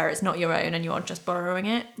because you're aware it's not your own and you're just borrowing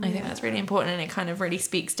it. I think that's really important, and it kind of really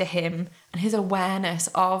speaks to him and his awareness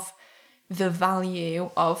of the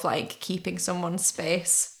value of like keeping someone's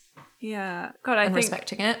space. Yeah. God, I and think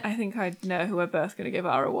respecting it. I think I know who we're both going to give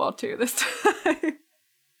our award to this time.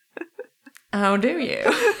 How do you?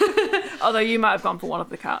 Although you might have gone for one of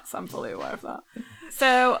the cats, I'm fully aware of that.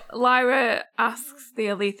 So Lyra asks the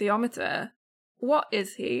alethiometer, what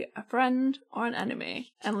is he, a friend or an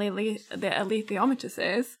enemy? And the alethiometer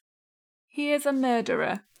says, he is a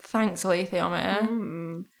murderer. Thanks,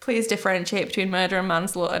 alethiometer. Please differentiate between murder and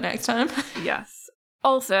manslaughter next time. Yes.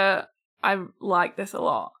 Also, I like this a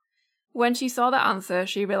lot. When she saw the answer,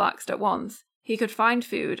 she relaxed at once. He could find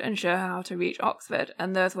food and show her how to reach Oxford,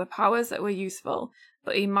 and those were powers that were useful,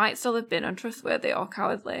 but he might still have been untrustworthy or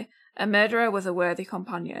cowardly. A murderer was a worthy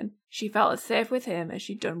companion. She felt as safe with him as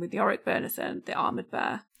she'd done with Yorick Bernison, the armoured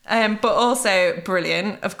bear. But also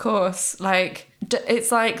brilliant, of course. Like,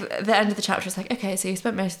 it's like the end of the chapter is like, okay, so you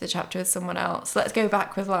spent most of the chapter with someone else. Let's go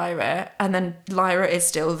back with Lyra. And then Lyra is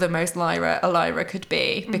still the most Lyra a Lyra could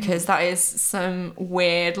be, because that is some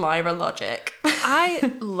weird Lyra logic.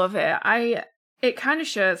 I love it. It kind of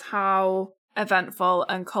shows how eventful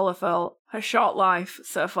and colourful her short life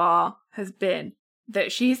so far has been,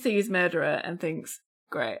 that she sees murderer and thinks,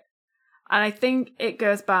 great. And I think it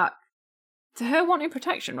goes back to her wanting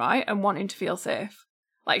protection, right? And wanting to feel safe.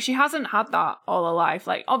 Like, she hasn't had that all her life.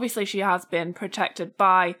 Like, obviously she has been protected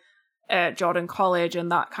by Jordan College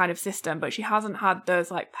and that kind of system, but she hasn't had those,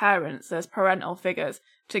 like, parents, those parental figures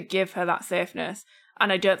to give her that safeness.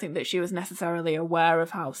 And I don't think that she was necessarily aware of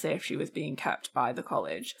how safe she was being kept by the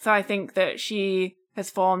college. So I think that she has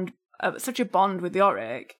formed such a bond with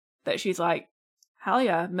Yorick that she's like, hell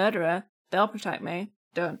yeah, murderer, they'll protect me.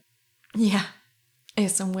 Done. Yeah.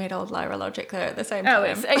 It's some weird old Lyra logic there at the same time. Oh,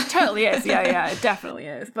 it totally is. Yeah, it definitely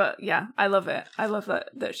is. But yeah, I love it. I love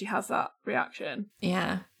that she has that reaction.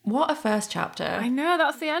 Yeah. What a first chapter. I know,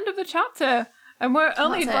 that's the end of the chapter. And we're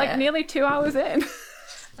only like nearly 2 hours in.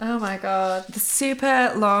 Oh my god. The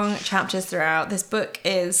super long chapters throughout. This book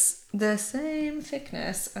is the same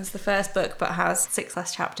thickness as the first book, but has 6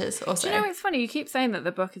 less chapters or so. Do you know, it's funny, you keep saying that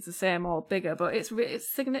the book is the same or bigger, but it's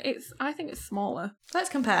I think it's smaller. Let's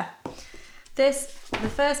compare. The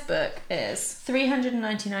first book is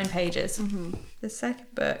 399 pages. Mm-hmm. The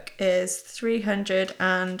second book is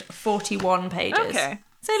 341 pages. Okay.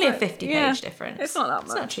 It's only a 50-page difference. It's not that much.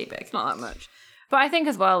 It's not too big. It's not that much. But I think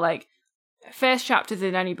as well, like, first chapters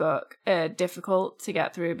in any book are difficult to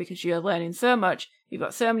get through because you're learning so much. You've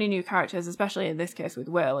got so many new characters, especially in this case with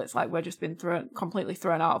Will. It's like we're just been completely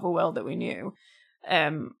thrown out of a world that we knew.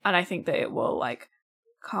 And I think that it will, like,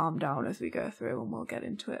 calm down as we go through and we'll get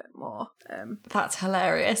into it more. That's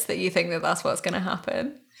hilarious that you think that that's what's going to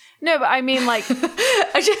happen. No, but I mean, like...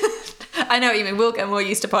 I know what you mean. We'll get more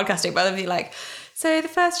used to podcasting, but I'll be like, so the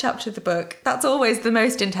first chapter of the book, that's always the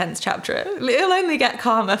most intense chapter. It'll only get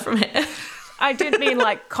calmer from here. I didn't mean,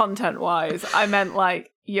 like, content-wise. I meant,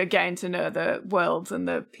 like, you're getting to know the worlds and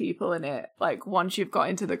the people in it. Like, once you've got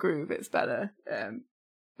into the groove, it's better.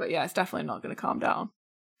 But yeah, it's definitely not going to calm down.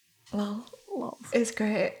 Well, it's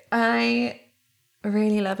great. I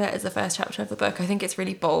really love it as the first chapter of the book. I think it's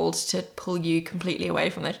really bold to pull you completely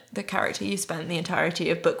away from the character you spent the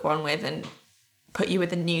entirety of book 1 with and put you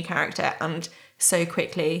with a new character and so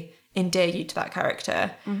quickly endear you to that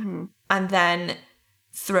character. Mm-hmm. And then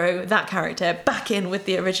throw that character back in with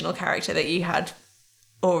the original character that you had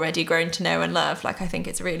already grown to know and love. Like, I think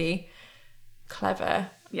it's really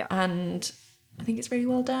clever. Yeah. And I think it's really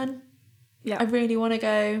well done. Yeah. I really want to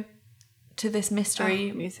go to this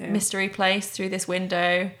mystery place through this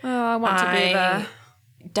window. Oh, I want to be there.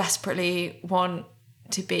 Desperately want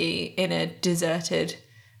to be in a deserted,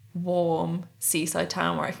 warm seaside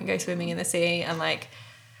town where I can go swimming in the sea and, like,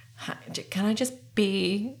 can I just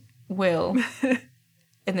be Will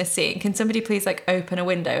in the sea? Can somebody please, like, open a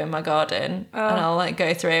window in my garden and I'll, like,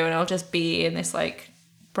 go through and I'll just be in this, like,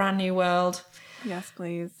 brand new world. Yes,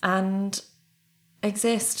 please. And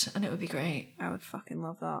exist, and it would be great. I would fucking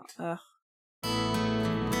love that. Ugh.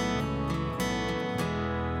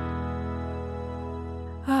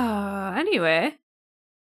 Anyway,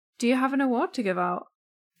 do you have an award to give out?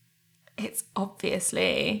 It's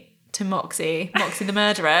obviously to Moxie the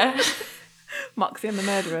murderer. Moxie and the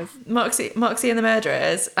Murderers. Moxie and the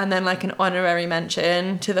Murderers, and then, like, an honorary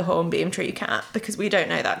mention to the Hornbeam Tree cat, because we don't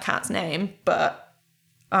know that cat's name, but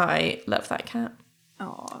I love that cat.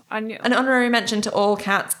 Oh, an honorary mention to all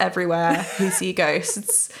cats everywhere who see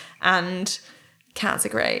ghosts, and cats are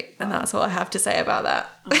great, and that's all I have to say about that.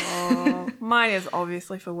 Oh, mine is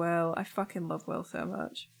obviously for Will. I fucking love Will so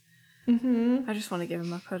much. Mm-hmm. I just want to give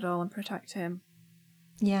him a cuddle and protect him.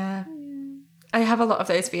 Yeah. I have a lot of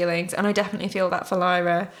those feelings, and I definitely feel that for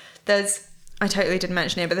Lyra. I totally didn't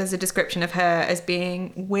mention it, but there's a description of her as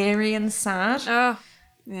being weary and sad. Oh,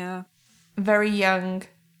 yeah. Very young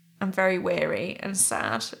and very weary and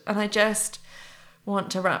sad. And I just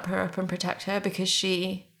want to wrap her up and protect her because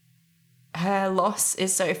her loss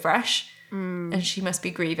is so fresh and she must be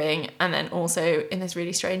grieving, and then also in this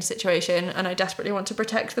really strange situation, and I desperately want to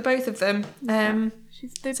protect the both of them. So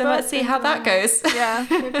let's see how that goes. Yeah,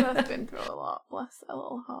 they've both been through a lot. Bless their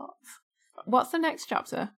little hearts. What's the next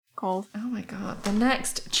chapter called? Oh my god, the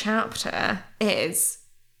next chapter is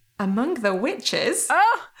Among the Witches.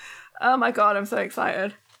 Oh my god, I'm so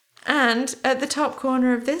excited. And at the top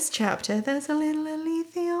corner of this chapter, there's a little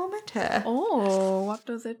alethiometer. Oh, what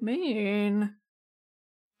does it mean?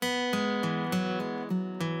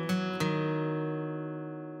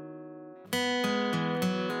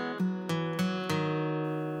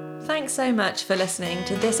 Thanks so much for listening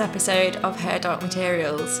to this episode of Her Dark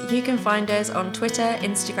Materials. You can find us on Twitter,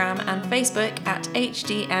 Instagram and Facebook at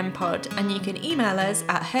HDMpod, and you can email us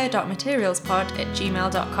at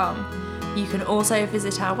herdocmaterialspod@gmail.com. You can also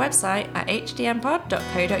visit our website at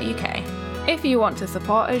hdmpod.co.uk. If you want to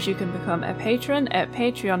support us, you can become a patron at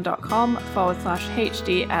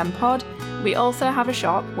patreon.com/HDMpod. We also have a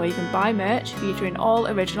shop where you can buy merch featuring all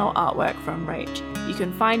original artwork from Rach. You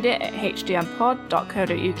can find it at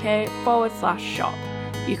hdmpod.co.uk/shop.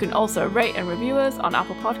 You can also rate and review us on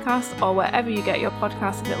Apple Podcasts or wherever you get your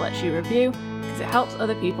podcasts if it lets you review, because it helps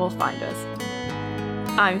other people find us.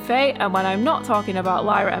 I'm Faye, and when I'm not talking about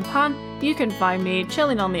Lyra and Pan, you can find me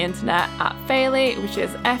chilling on the internet at Fayley, which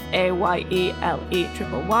is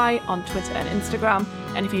FAYELEYYY on Twitter and Instagram.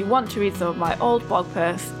 And if you want to read some of my old blog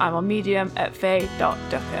posts, I'm on Medium at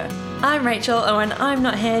faye.ducker. I'm Rachel, and when I'm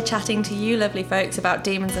not here chatting to you lovely folks about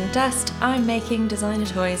demons and dust, I'm making designer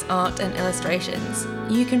toys, art and illustrations.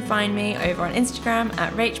 You can find me over on Instagram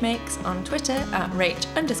at RachMakes, on Twitter at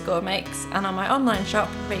Rach_makes, and on my online shop,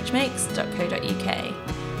 rachmakes.co.uk.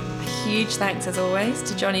 A huge thanks as always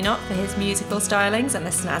to Johnny Knott for his musical stylings and the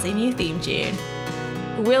snazzy new theme tune.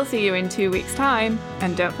 We'll see you in 2 weeks' time,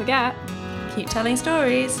 and don't forget, keep telling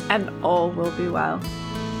stories, and all will be well.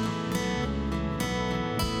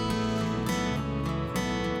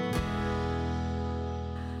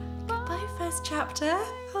 Goodbye, first chapter.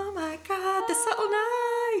 Oh my god, the subtle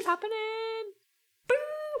knife. It's happening.